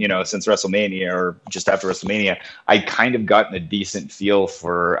everything, since WrestleMania or just after WrestleMania, I kind of gotten a decent feel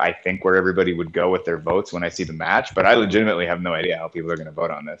for, I think, where everybody would go with their votes when I see the match. But I legitimately have no idea how people are going to vote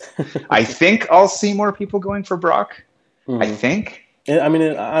on this. I think I'll see more people going for Brock. I think. I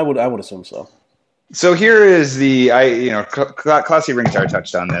mean, I would assume so. So here is Classy Ring Attire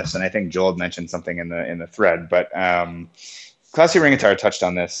touched on this, and I think Joel mentioned something in the thread, but Classy Ring Attire touched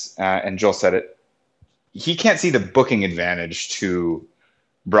on this, and Joel said it. He can't see the booking advantage to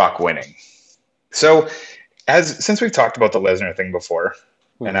Brock winning. So since we've talked about the Lesnar thing before,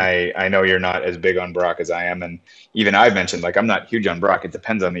 and I know you're not as big on Brock as I am, and even I've mentioned, I'm not huge on Brock. It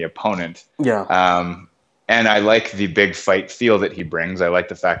depends on the opponent. Yeah. And I like the big fight feel that he brings. I like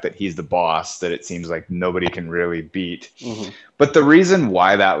the fact that he's the boss, that it seems like nobody can really beat. But the reason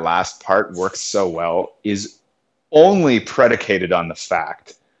why that last part works so well is only predicated on the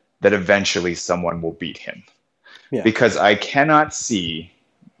fact that eventually someone will beat him. Yeah. Because I cannot see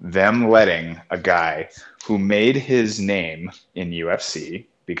them letting a guy who made his name in UFC,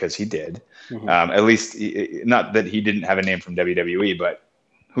 because he did. Mm-hmm. At least, not that he didn't have a name from WWE, but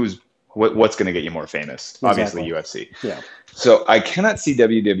what's going to get you more famous? Exactly. Obviously, UFC. Yeah. So I cannot see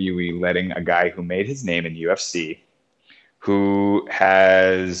WWE letting a guy who made his name in UFC, who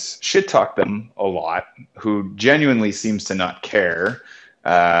has shit talked them a lot, who genuinely seems to not care.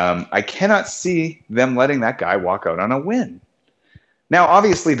 I cannot see them letting that guy walk out on a win. Now,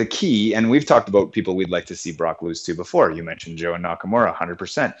 obviously, the key, and we've talked about people we'd like to see Brock lose to before. You mentioned Joe and Nakamura,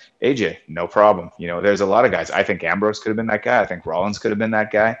 100%. AJ, no problem. You know, there's a lot of guys. I think Ambrose could have been that guy. I think Rollins could have been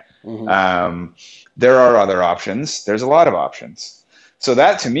that guy. Mm-hmm. There are other options. There's a lot of options. So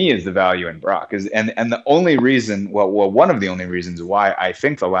that, to me, is the value in Brock. And the only reason, well, one of the only reasons why I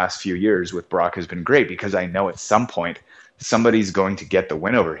think the last few years with Brock has been great, because I know at some point somebody's going to get the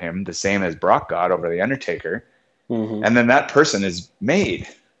win over him, the same as Brock got over The Undertaker. Mm-hmm. And then that person is made.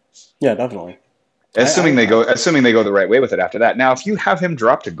 Yeah, definitely. Assuming they go the right way with it after that. Now, if you have him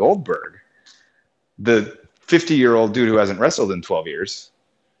drop to Goldberg, the 50-year-old dude who hasn't wrestled in 12 years,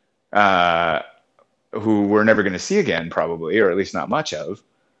 who we're never going to see again, probably, or at least not much of,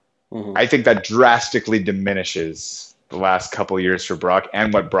 mm-hmm. I think that drastically diminishes the last couple of years for Brock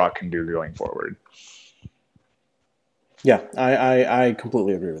and what Brock can do going forward. Yeah, I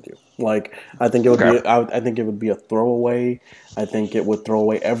completely agree with you. Like, I think it would be I think it would be a throwaway. I think it would throw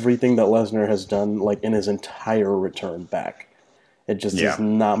away everything that Lesnar has done, like, in his entire return back. It just does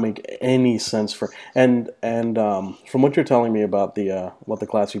not make any sense for and from what you're telling me about the what the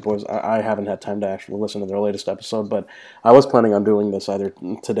Classy Boys, I haven't had time to actually listen to their latest episode, but I was planning on doing this either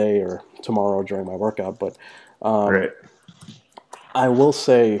today or tomorrow during my workout. But I will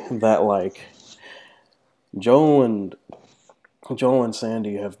say that, like, Joe and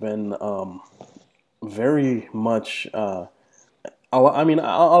Sandy have been very much.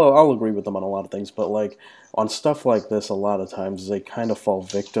 I'll agree with them on a lot of things, but, like, on stuff like this, a lot of times they kind of fall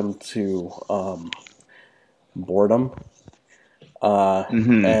victim to boredom.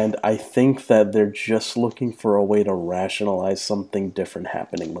 Mm-hmm. And I think that they're just looking for a way to rationalize something different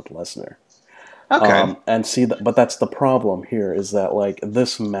happening with Lesnar. Okay. And see that, but that's the problem here, is that, like,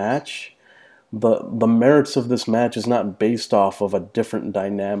 this match, the merits of this match is not based off of a different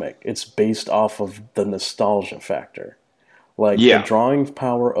dynamic. It's based off of the nostalgia factor. Like, the drawing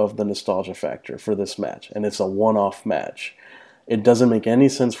power of the nostalgia factor for this match, and it's a one-off match. It doesn't make any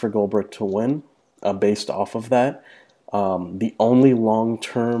sense for Goldberg to win based off of that. The only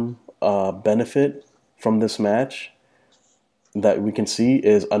long-term benefit from this match that we can see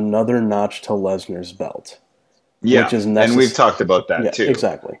is another notch to Lesnar's belt. Yeah, which is and we've talked about that too.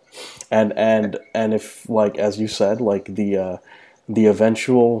 Exactly. And if, like, as you said, like, the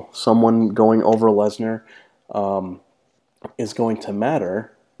eventual someone going over Lesnar is going to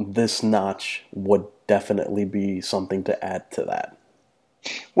matter, this notch would definitely be something to add to that.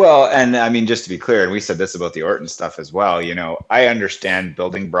 Well, and I mean, just to be clear, and we said this about the Orton stuff as well, you know, I understand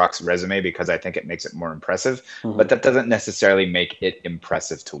building Brock's resume because I think it makes it more impressive, mm-hmm. but that doesn't necessarily make it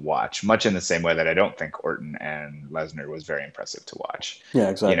impressive to watch, much in the same way that I don't think Orton and Lesnar was very impressive to watch. Yeah,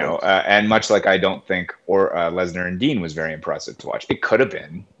 exactly. You know, and much like I don't think Lesnar and Dean was very impressive to watch. It could have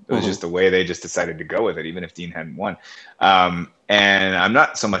been. It was just the way they just decided to go with it, even if Dean hadn't won. And I'm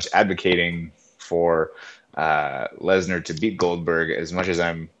not so much advocating for Lesnar to beat Goldberg as much as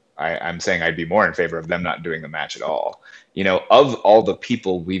I'm saying I'd be more in favor of them not doing the match at all. You know, of all the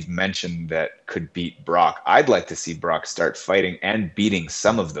people we've mentioned that could beat Brock, I'd like to see Brock start fighting and beating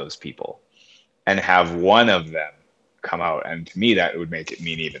some of those people and have one of them come out. And to me, that would make it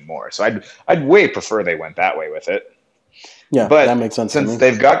mean even more. So I'd way prefer they went that way with it. Yeah, but that makes sense. Since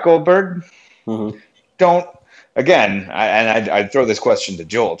they've got Goldberg, mm-hmm. I'd throw this question to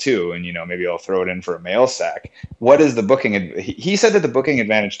Joel too, and, you know, maybe I'll throw it in for a mail sack. What is the booking? He said that the booking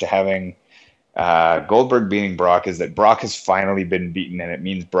advantage to having Goldberg beating Brock is that Brock has finally been beaten, and it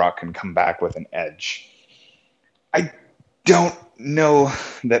means Brock can come back with an edge. I don't know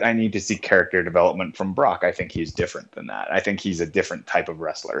that I need to see character development from Brock. I think he's different than that. I think he's a different type of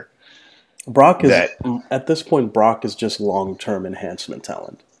wrestler. Brock is at this point. Brock is just long-term enhancement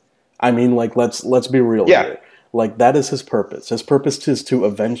talent. I mean, like, let's be real here. Like, that is his purpose. His purpose is to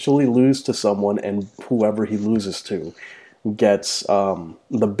eventually lose to someone, and whoever he loses to gets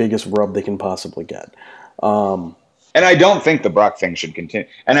the biggest rub they can possibly get. And I don't think the Brock thing should continue.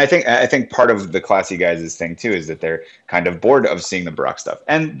 And I think part of the Classy Guys' thing too is that they're kind of bored of seeing the Brock stuff,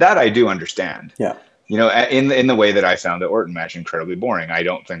 and that I do understand. Yeah. You know, in the way that I found the Orton match incredibly boring. I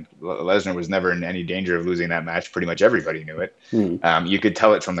don't think Lesnar was never in any danger of losing that match. Pretty much everybody knew it. You could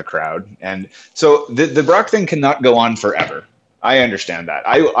tell it from the crowd. And so the Brock thing cannot go on forever. I understand that.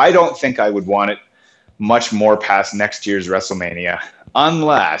 I don't think I would want it much more past next year's WrestleMania.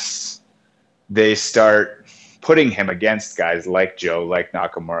 unless they start putting him against guys like Joe, like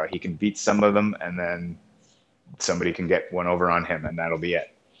Nakamura. He can beat some of them, and then somebody can get one over on him, and that'll be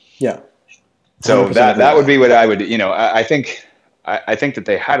it. Yeah. So that would be what I would, I think that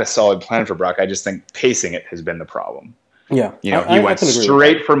they had a solid plan for Brock. I just think pacing it has been the problem. Yeah. He went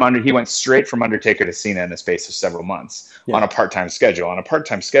straight from Undertaker to Cena in the space of several months on a part-time schedule. On a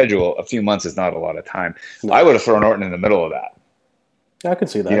part-time schedule, a few months is not a lot of time. No. I would have thrown Orton in the middle of that. I could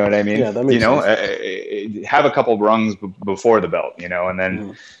see that. You know what I mean? Yeah, that makes sense. Have a couple rungs before the belt, and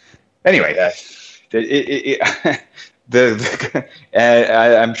then anyway,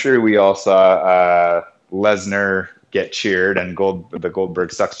 I'm sure we all saw Lesnar get cheered and the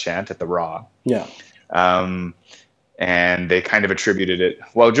Goldberg sucks chant at the Raw. Yeah. And they kind of attributed it.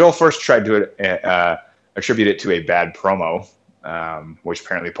 Well, Joel first tried to attribute it to a bad promo, which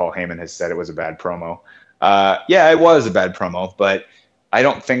apparently Paul Heyman has said it was a bad promo. Yeah, it was a bad promo, but I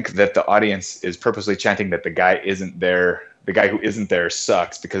don't think that the audience is purposely chanting that the guy isn't there. The guy who isn't there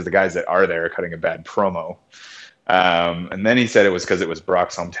sucks because the guys that are there are cutting a bad promo. And then he said it was because it was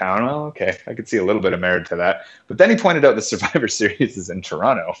Brock's hometown. Well, okay, I could see a little bit of merit to that. But then he pointed out the Survivor Series is in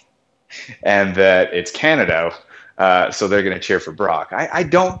Toronto and that it's Canada. So they're going to cheer for Brock. I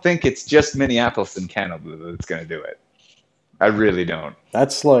don't think it's just Minneapolis and Canada that's going to do it. I really don't.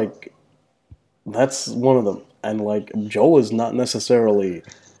 That's one of them. And Joel is not necessarily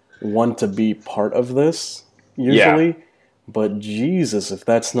one to be part of this usually. Yeah. But Jesus, if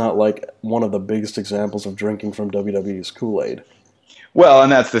that's not one of the biggest examples of drinking from WWE's Kool-Aid. Well,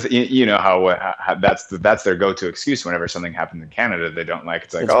 and that's how that's their go-to excuse whenever something happens in Canada they don't like.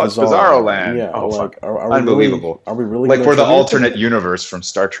 It's Bizarro Land. Yeah, fuck. Unbelievable. Are we really we're the alternate universe from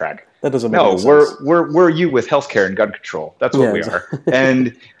Star Trek? That doesn't make sense. No, we're you with healthcare and gun control. That's what we are.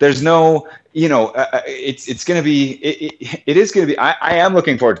 And there's no, it's going to be, it is going to be. I am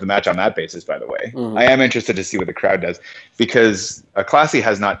looking forward to the match on that basis. By the way, I am interested to see what the crowd does because a Classy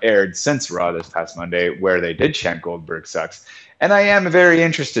has not aired since Raw this past Monday, where they did chant Goldberg sucks. And I am very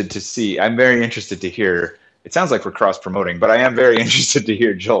interested to see. I'm very interested to hear. It sounds like we're cross-promoting, but I am very interested to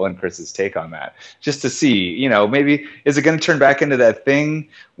hear Joel and Chris's take on that. Just to see, maybe is it going to turn back into that thing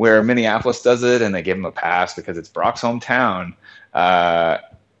where Minneapolis does it and they give him a pass because it's Brock's hometown,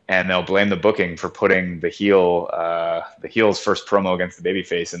 and they'll blame the booking for putting the heel's first promo against the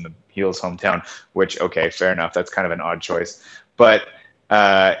babyface in the heel's hometown. Which, okay, fair enough. That's kind of an odd choice. But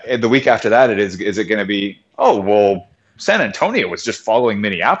the week after that, is it going to be? Oh well. San Antonio was just following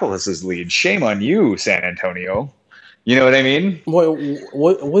Minneapolis's lead. Shame on you, San Antonio. You know what I mean? What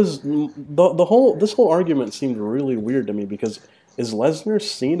was this whole argument seemed really weird to me because is Lesnar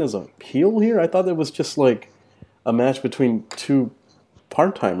seen as a heel here? I thought it was just a match between two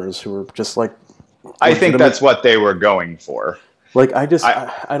part-timers who were just I think that's what they were going for. I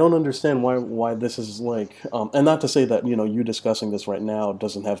don't understand why this is and not to say that you discussing this right now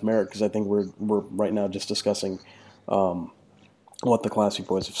doesn't have merit because I think we're right now just discussing what the Classy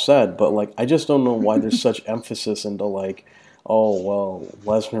Boys have said, but I just don't know why there's such emphasis into oh well,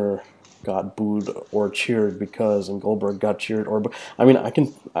 Lesnar got booed or cheered because and Goldberg got cheered I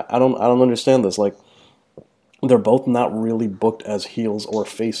don't understand this. They're both not really booked as heels or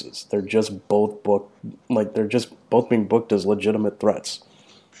faces. They're just both booked they're just both being booked as legitimate threats.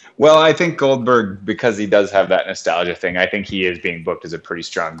 Well, I think Goldberg, because he does have that nostalgia thing, I think he is being booked as a pretty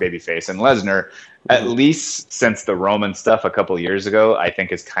strong babyface. And Lesnar, at least since the Roman stuff a couple of years ago, I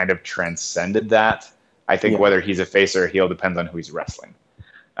think has kind of transcended that. I think whether he's a face or a heel depends on who he's wrestling.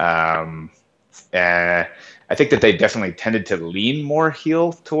 And I think that they definitely tended to lean more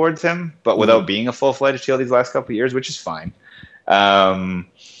heel towards him, but without being a full-fledged heel these last couple of years, which is fine.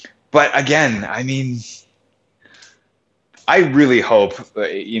 But again, I really hope,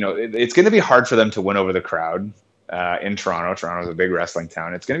 it's going to be hard for them to win over the crowd in Toronto. Toronto's a big wrestling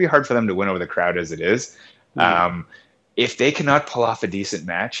town. It's going to be hard for them to win over the crowd as it is. If they cannot pull off a decent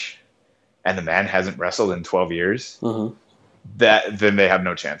match and the man hasn't wrestled in 12 years, then they have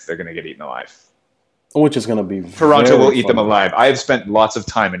no chance. They're going to get eaten alive. Which is going to be Toronto will eat them alive. I have spent lots of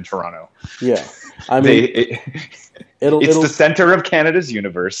time in Toronto. Yeah. It's the center of Canada's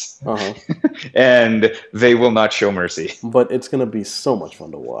universe, and they will not show mercy. But it's going to be so much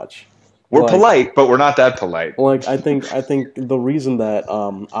fun to watch. We're polite, but we're not that polite. I think the reason that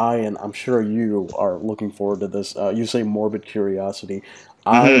I and I'm sure you are looking forward to this, you say morbid curiosity.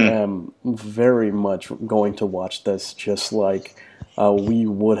 I am very much going to watch this, just like we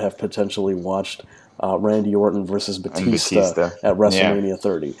would have potentially watched Randy Orton versus Batista. At WrestleMania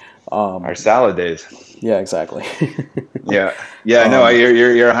 30. Our salad days. Yeah, exactly. Yeah. No,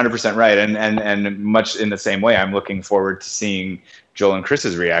 you're 100% right, and much in the same way, I'm looking forward to seeing Joel and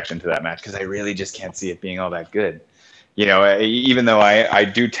Chris's reaction to that match because I really just can't see it being all that good. Even though I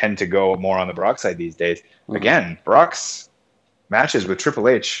do tend to go more on the Brock side these days. Again, Brock's matches with Triple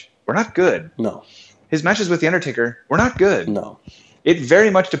H were not good. No. His matches with The Undertaker were not good. No. It very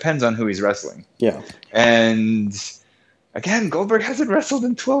much depends on who he's wrestling. Yeah. And again, Goldberg hasn't wrestled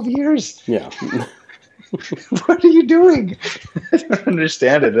in 12 years. Yeah. What are you doing? I don't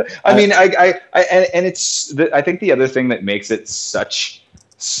understand it. I mean, I think the other thing that makes it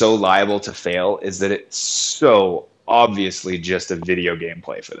so liable to fail is that it's so obviously just a video game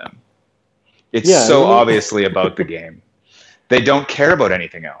play for them. It's obviously about the game. They don't care about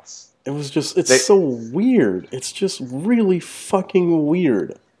anything else. It's so weird. It's just really fucking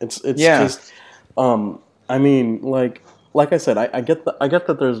weird. It's just, I mean, like I said, I get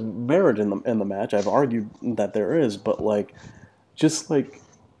that there's merit in the match. I've argued that there is, but like, just like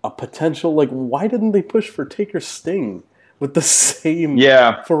a potential, like, why didn't they push for Taker Sting with the same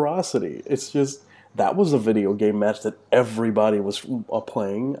ferocity? It's just, that was a video game match that everybody was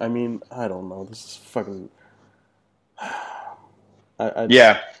playing. I mean, I don't know. This is fucking.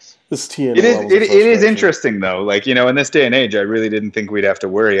 This TNA it is interesting though. Like, in this day and age, I really didn't think we'd have to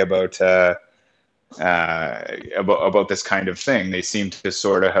worry about this kind of thing. They seem to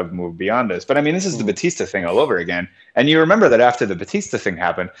sort of have moved beyond this. But I mean, this is the Batista thing all over again. And you remember that after the Batista thing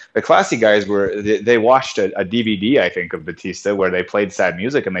happened, the Classy guys they watched a DVD, I think, of Batista where they played sad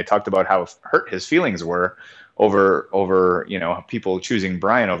music and they talked about how hurt his feelings were over people choosing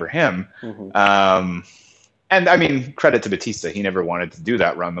Bryan over him. And I mean, credit to Batista. He never wanted to do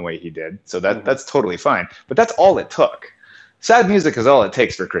that run the way he did. So that's totally fine. But that's all it took. Sad music is all it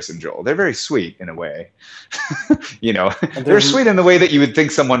takes for Chris and Joel. They're very sweet in a way. They're sweet in the way that you would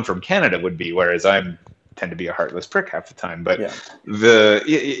think someone from Canada would be, whereas I tend to be a heartless prick half the time. But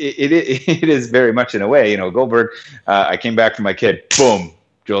it is very much in a way, Goldberg, I came back from my kid, boom,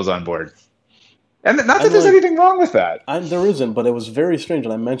 Joel's on board. And not that there's anything wrong with that. There isn't, but it was very strange.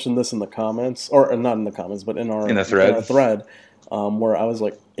 And I mentioned this in the comments, or not in the comments, but in the thread, where I was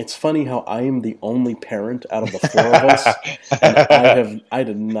like, it's funny how I am the only parent out of the four of us. And I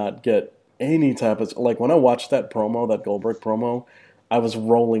did not get any type of, like, when I watched that Goldberg promo, I was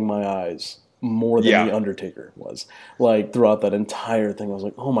rolling my eyes more than The Undertaker was. Like, throughout that entire thing, I was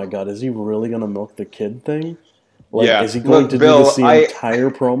like, oh my God, is he really going to milk the kid thing? Like, is he going to do this the entire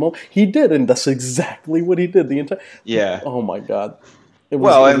promo? He did, and that's exactly what he did. The entire. Yeah. Oh my God.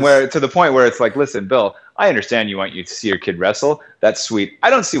 Where to the point where it's like, listen, Bill, I understand you want you to see your kid wrestle. That's sweet. I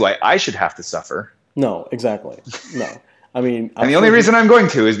don't see why I should have to suffer. No, exactly. No. I mean, and the only reason I'm going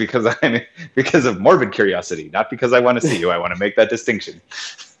to is because of morbid curiosity, not because I want to see you. I want to make that distinction.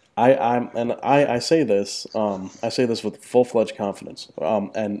 I say this. I say this with full-fledged confidence.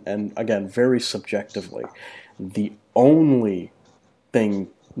 And again, very subjectively. The only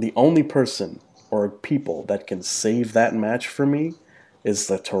person or people that can save that match for me is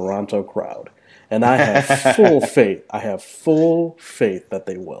the Toronto crowd. And I have full faith. I have full faith that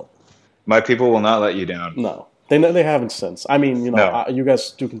they will. My people will not let you down. No. They haven't since. I mean, you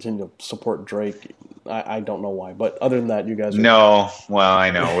guys do continue to support Drake. I don't know why, but other than that, you guys are... No, well,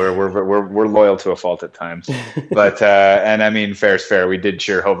 I know we're loyal to a fault at times, but and I mean, fair's fair. We did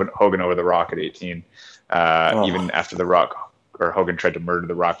cheer Hogan over the Rock at 18. Even after the Rock or Hogan tried to murder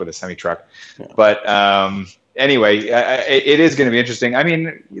the Rock with a semi-truck. Yeah. But anyway, it is going to be interesting. I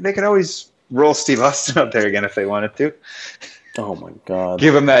mean, they could always roll Steve Austin out there again if they wanted to. Oh my God!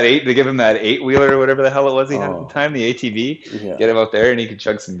 Give him that 8-wheeler or whatever the hell it was he had at the time, the ATV. Yeah. Get him out there and he could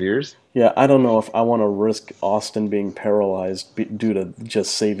chug some beers. Yeah, I don't know if I want to risk Austin being paralyzed due to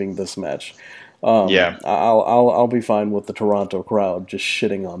just saving this match. I'll be fine with the Toronto crowd just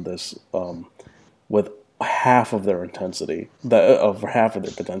shitting on this with half of their intensity, of half of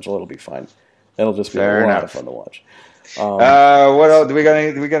their potential. It'll be fine. It'll just be a lot of fun to watch. What else? Do we got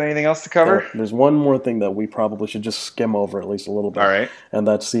anything else to cover? There's one more thing that we probably should just skim over at least a little bit. All right. And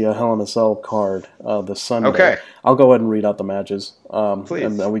that's the Hell in a Cell card this Sunday. Okay. I'll go ahead and read out the matches. Please.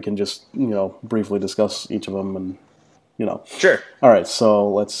 And then we can just, briefly discuss each of them and, Sure. All right, so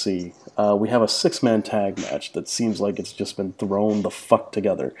let's see. We have a 6-man tag match that seems like it's just been thrown the fuck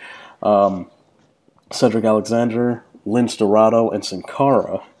together. Cedric Alexander, Lince Dorado, and Sin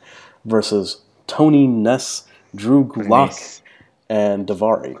Cara versus Tony Ness, Drew Gulak, and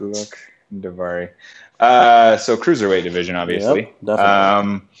Daivari. So cruiserweight division, obviously. Yep,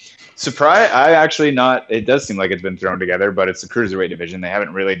 definitely. Surprise! I actually not. It does seem like it's been thrown together, but it's the cruiserweight division. They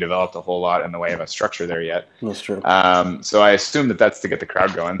haven't really developed a whole lot in the way of a structure there yet. That's true. So I assume that that's to get the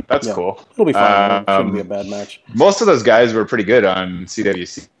crowd going. That's cool. It'll be fine. It shouldn't be a bad match. Most of those guys were pretty good on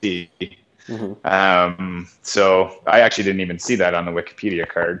CWC. So I actually didn't even see that on the Wikipedia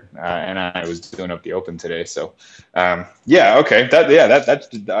card, and I was doing up the Open today. So okay,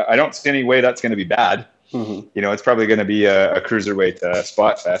 that I don't see any way that's going to be bad. It's probably going to be a cruiserweight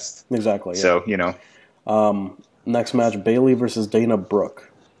spot fest. Exactly. Yeah. So next match, Bayley versus Dana Brooke.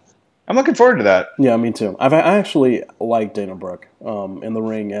 I'm looking forward to that. Yeah, me too. I actually like Dana Brooke in the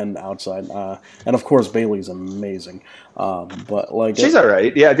ring and outside, and of course Bayley's amazing. But like she's all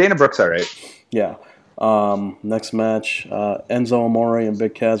right. Yeah, Dana Brooke's all right. Yeah. Next match, Enzo Amore and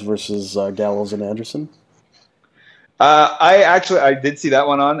Big Cass versus Gallows and Anderson. I did see that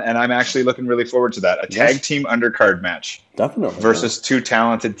one on, and I'm actually looking really forward to that. A tag team undercard match. Definitely. Versus two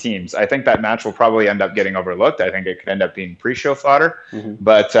talented teams. I think that match will probably end up getting overlooked. I think it could end up being pre-show fodder.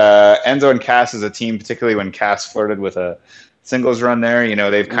 But Enzo and Cass as a team, particularly when Cass flirted with a singles run there,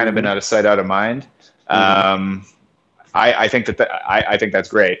 they've kind of been out of sight, out of mind. I think I think that's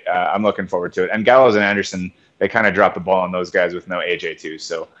great. I'm looking forward to it. And Gallows and Anderson, they kind of dropped the ball on those guys with no AJ too.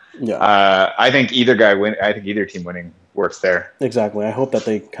 So I think either guy win. I think either team winning works there. Exactly. I hope that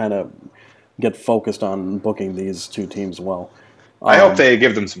they kind of get focused on booking these two teams well. I hope they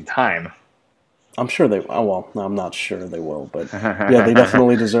give them some time. I'm sure they. Well, I'm not sure they will, but yeah, they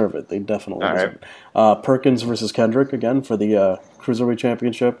definitely deserve it. They definitely deserve it. Perkins versus Kendrick again for the Cruiserweight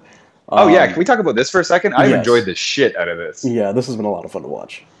Championship. Can we talk about this for a second? I've enjoyed the shit out of this. Yeah, this has been a lot of fun to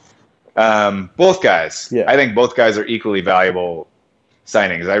watch. Both guys. Yeah. I think both guys are equally valuable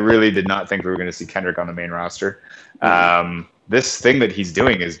signings. I really did not think we were going to see Kendrick on the main roster. This thing that he's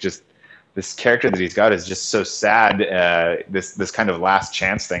doing is just, this character that he's got is just so sad. This kind of last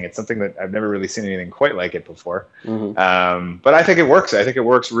chance thing. It's something that I've never really seen anything quite like it before. But I think it works. I think it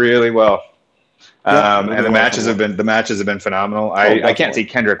works really well. And the matches have been phenomenal. I can't see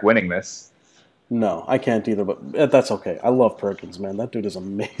Kendrick winning this. No, I can't either, but that's okay. I love Perkins, man. That dude is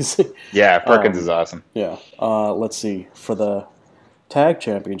amazing. Yeah, Perkins is awesome. Yeah. Let's see. For the tag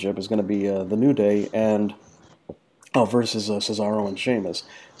championship is going to be the New Day and versus Cesaro and Sheamus.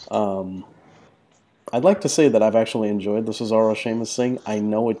 I'd like to say that I've actually enjoyed the Cesaro Sheamus thing. I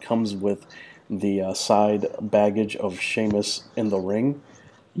know it comes with the side baggage of Sheamus in the ring.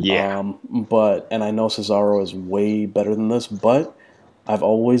 Yeah. And I know Cesaro is way better than this, but I've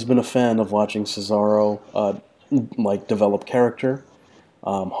always been a fan of watching Cesaro develop character.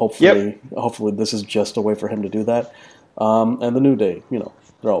 Hopefully this is just a way for him to do that. And the New Day,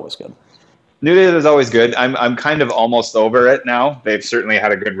 they're always good. New Day is always good. I'm kind of almost over it now. They've certainly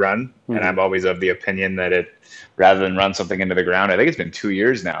had a good run, and I'm always of the opinion that rather than run something into the ground, I think it's been 2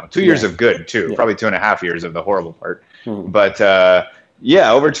 years now. 2 years of good too, probably 2.5 years of the horrible part. But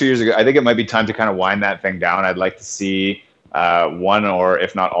over 2 years ago, I think it might be time to kind of wind that thing down. I'd like to see one or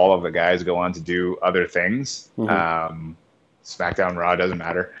if not all of the guys go on to do other things. SmackDown, Raw, doesn't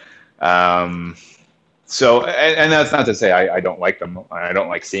matter. So that's not to say I don't like them. I don't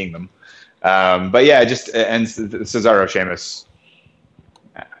like seeing them. But yeah, and Cesaro, Sheamus,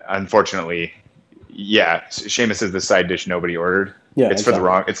 unfortunately, Sheamus is the side dish nobody ordered. Yeah, it's for the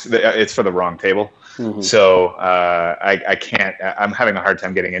wrong. It's for the wrong table. So I can't. I'm having a hard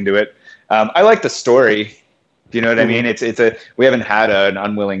time getting into it. I like the story. Do you know what I mean? We haven't had an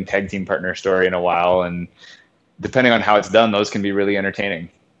unwilling tag team partner story in a while, and depending on how it's done, those can be really entertaining.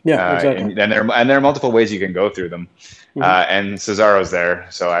 Yeah, exactly. And there are multiple ways you can go through them. And Cesaro's there,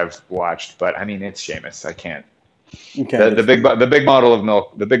 so I've watched. But I mean, it's Sheamus. I can't. The big bottle of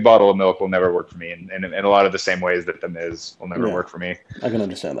milk. The big bottle of milk will never work for me, and in a lot of the same ways that the Miz will never work for me. I can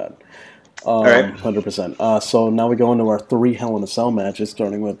understand that. All right, 100%. So now we go into our 3 Hell in a Cell matches,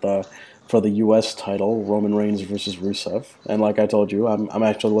 starting with for the U.S. title, Roman Reigns versus Rusev. And like I told you, I'm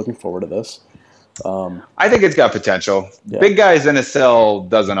actually looking forward to this. I think it's got potential. Yeah. Big guys in a cell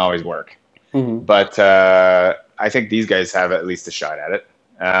doesn't always work, but I think these guys have at least a shot at it.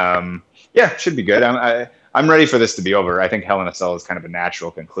 Should be good. I'm ready for this to be over. I think Hell in a Cell is kind of a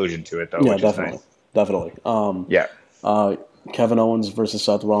natural conclusion to it, though. Yeah, which definitely, is nice. definitely. Kevin Owens versus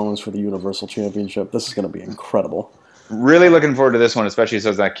Seth Rollins for the Universal Championship. This is going to be incredible. Really looking forward to this one, especially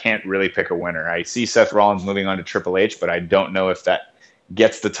since I can't really pick a winner. I see Seth Rollins moving on to Triple H, but I don't know if that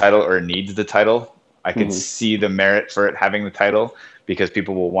gets the title or needs the title. I can see the merit for it having the title because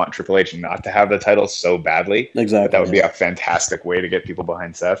people will want Triple H not to have the title so badly. Exactly. But that would be a fantastic way to get people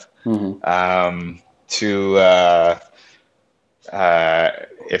behind Seth. If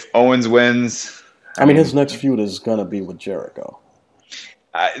Owens wins... I mean, his next feud is going to be with Jericho.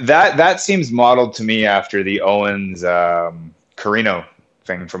 That seems modeled to me after the Owens Carino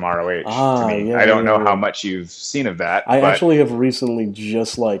thing from ROH. To me, Yeah, I don't know how yeah. much you've seen of that, I but actually have recently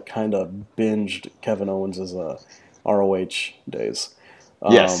just like kind of binged Kevin Owens' ROH days.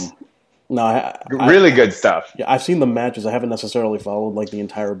 yes, Um, no, really good stuff. yeah, I've seen the matches. I haven't necessarily followed like the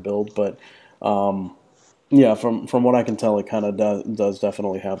entire build, but um, yeah, from what I can tell, it kind of does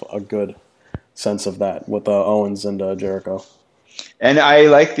definitely have a good sense of that with Owens and Jericho. And I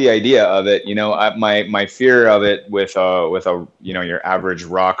like the idea of it. My fear of it with a your average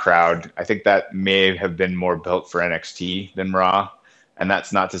Raw crowd, I think that may have been more built for NXT than Raw. And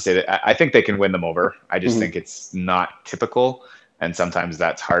that's not to say that I think they can win them over. I just Hmm. think it's not typical, and sometimes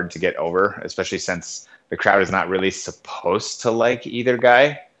that's hard to get over, especially since the crowd is not really supposed to like either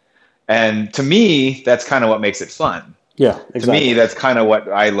guy. And to me, that's kind of what makes it fun. Yeah, To me, exactly. that's kind of what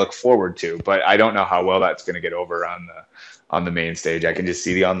I look forward to. But I don't know how well that's going to get over on the main stage. I can just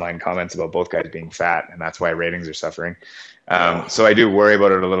see the online comments about both guys being fat, and that's why ratings are suffering. Yeah, So I do worry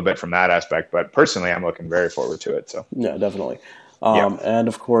about it a little bit from that aspect. But personally, I'm looking very forward to it. So yeah, definitely. yeah, And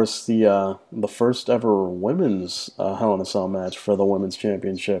of course, the first ever women's Hell in a Cell match for the women's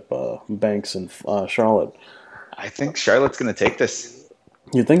championship, Banks and Charlotte. I think Charlotte's going to take this.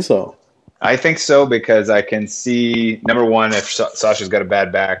 You think so? I think so because I can see number one, if Sasha's got a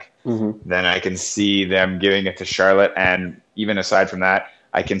bad back, Hmm. then I can see them giving it to Charlotte. And even aside from that,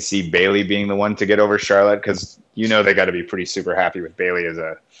 I can see Bayley being the one to get over Charlotte because they got to be pretty super happy with Bayley as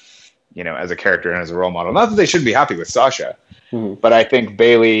a character and as a role model. Not that they shouldn't be happy with Sasha, Hmm. but I think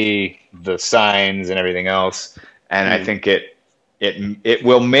Bayley, the signs and everything else, and I Hmm. think it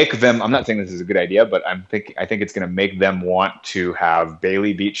will make them. I'm not saying this is a good idea, but I think it's going to make them want to have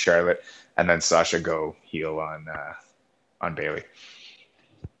Bayley beat Charlotte and then Sasha go heel on Bayley.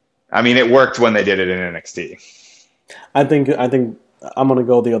 I mean, it worked when they did it in NXT. I think I'm gonna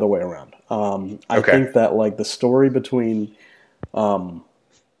go the other way around. I Okay. think that like the story between, um,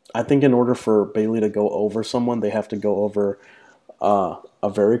 I think in order for Bailey to go over someone, they have to go over a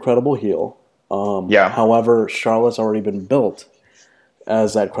very credible heel. Yeah. However, Charlotte's already been built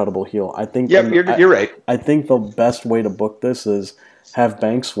as that credible heel. I think, Yep. You're right. I think the best way to book this is have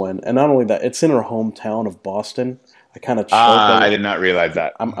Banks win, and not only that, it's in her hometown of Boston. I kind of choke. I did not realize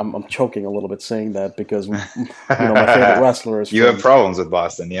that. I'm choking a little bit saying that because my favorite wrestler is You from have problems with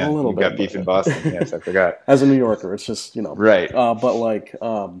Boston, yeah. a little You've bit, got beef but in Boston. Yes, I forgot. as a New Yorker, it's just Right. But like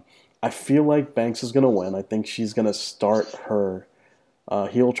I feel like Banks is gonna win. I think she's gonna start her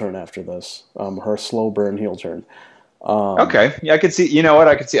heel turn after this, her slow burn heel turn, Okay. Yeah, I could see. You know what?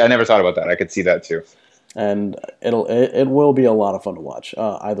 I could see. I never thought about that. I could see that too. and it will be a lot of fun to watch.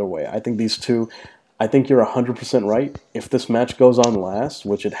 Either way, I think these two. I think you're 100% right. If this match goes on last,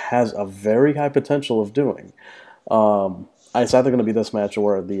 which it has a very high potential of doing, it's either going to be this match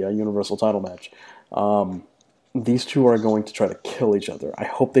or the Universal title match. These two are going to try to kill each other. I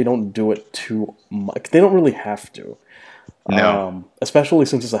hope they don't do it too much. They don't really have to. No. Especially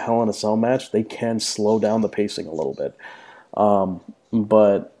since it's a Hell in a Cell match, they can slow down the pacing a little bit.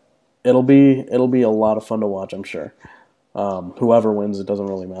 But it'll be a lot of fun to watch, I'm sure. Whoever wins, it doesn't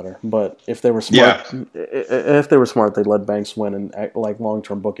really matter. But if they were smart, they'd let Banks win and like long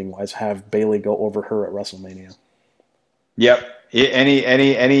term booking wise, have Bailey go over her at WrestleMania. Yep.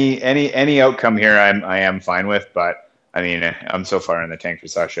 Any outcome here, I am fine with. But I mean, I'm so far in the tank for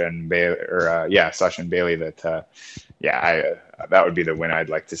Sasha and Bailey, Sasha and Bailey that that would be the win I'd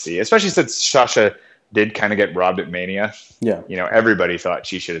like to see, especially since Sasha did kind of get robbed at Mania. Yeah, Everybody thought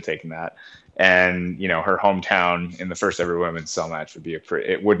she should have taken that. And, her hometown in the first ever women's cell match would be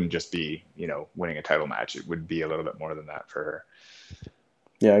it wouldn't just be, winning a title match. It would be a little bit more than that for her.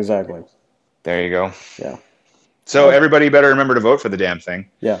 yeah, exactly. There you go. Yeah, So everybody better remember to vote for the damn thing.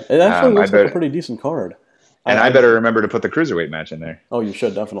 yeah. It actually looks I like a bet, pretty decent card. and I better remember to put the cruiserweight match in there. Oh, you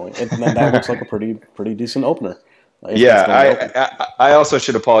should definitely. And that looks like a pretty decent opener. If it's Yeah, gonna be open. I also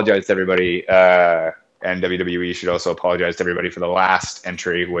should apologize to everybody, and WWE should also apologize to everybody for the last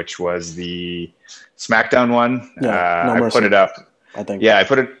entry, which was the SmackDown one. Yeah, No I Mercy. put it up. I think. Yeah, I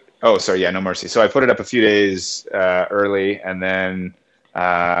put it. Oh, sorry. Yeah, No Mercy. So I put it up a few days early, and then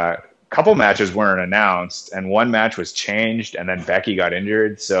a couple matches weren't announced, and one match was changed, and then Becky got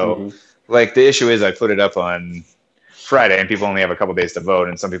injured. So, like, the issue is I put it up on Friday, and people only have a couple days to vote,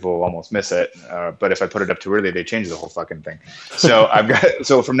 and some people will almost miss it. But if I put it up too early, they change the whole fucking thing. So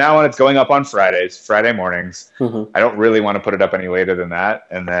so from now on, it's going up on Fridays, Friday mornings. Mhm. I don't really want to put it up any later than that,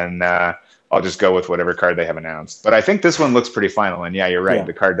 and then I'll just go with whatever card they have announced. But I think this one looks pretty final, and yeah, you're right. Yeah.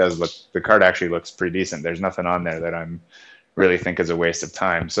 The card actually looks pretty decent. There's nothing on there that I'm really think is a waste of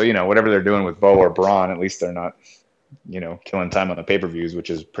time. So whatever they're doing with Bo or Braun, at least they're not killing time on the pay-per-views, which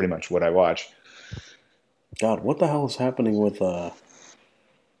is pretty much what I watch. God, what the hell is happening with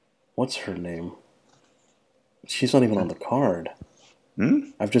what's her name? She's not even on the card.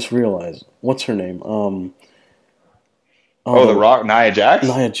 I've just realized. What's her name? The Rock, Nia Jax?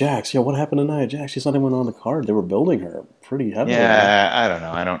 Nia Jax. Yeah, what happened to Nia Jax? She's not even on the card. They were building her pretty heavily. Yeah, I don't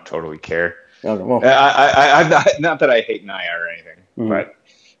know. I don't totally care. Okay, well, I'm not that I hate Nia or anything, but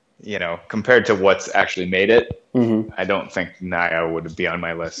compared to what's actually made it, I don't think Nia would be on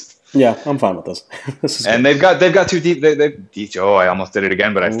my list. Yeah, I'm fine with this. This is And they've got two deep. Oh, I almost did it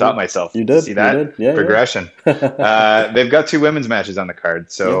again, but I stopped myself. You did. See that? You did. Yeah, progression. They've got 2 women's matches on the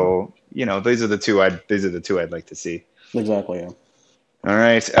card, so these are the two I'd like to see. Exactly. Yeah. All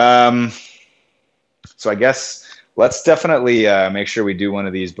right. So I guess let's definitely make sure we do one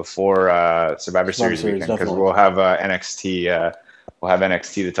of these before Survivor Series weekend, because we'll have NXT. We'll have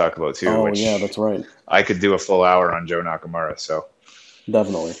NXT to talk about too. Oh, yeah, that's right. I could do a full hour on Joe Nakamura. So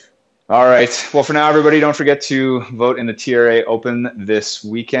definitely. All right. Well, for now, everybody, don't forget to vote in the TRA Open this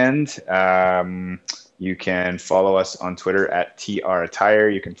weekend. You can follow us on Twitter at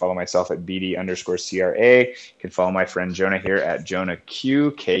TRAttire. You can follow myself at BD_CRA. You can follow my friend Jonah here at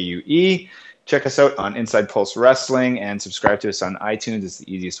JonahQ, KUE. Check us out on Inside Pulse Wrestling and subscribe to us on iTunes. It's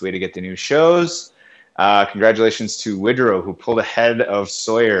the easiest way to get the new shows. Congratulations to Widrow, who pulled ahead of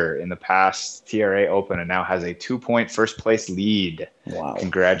Sawyer in the past TRA Open and now has a 2-point first place lead. Wow.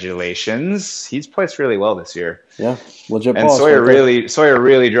 Congratulations. He's placed really well this year. Yeah. Legit. And Sawyer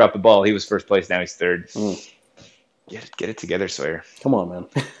really dropped the ball. He was first place, now he's third. Get it together, Sawyer. Come on, man.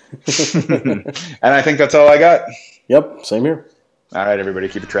 And I think that's all I got. Yep, same here. All right, everybody,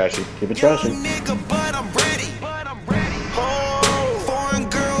 keep it trashy. Keep it trashy. Nigga, but I'm ready. Oh, foreign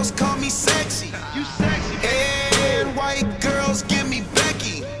girls call me sexy. You sexy. And white girls give me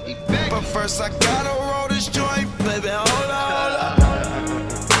Becky. But first I gotta roll.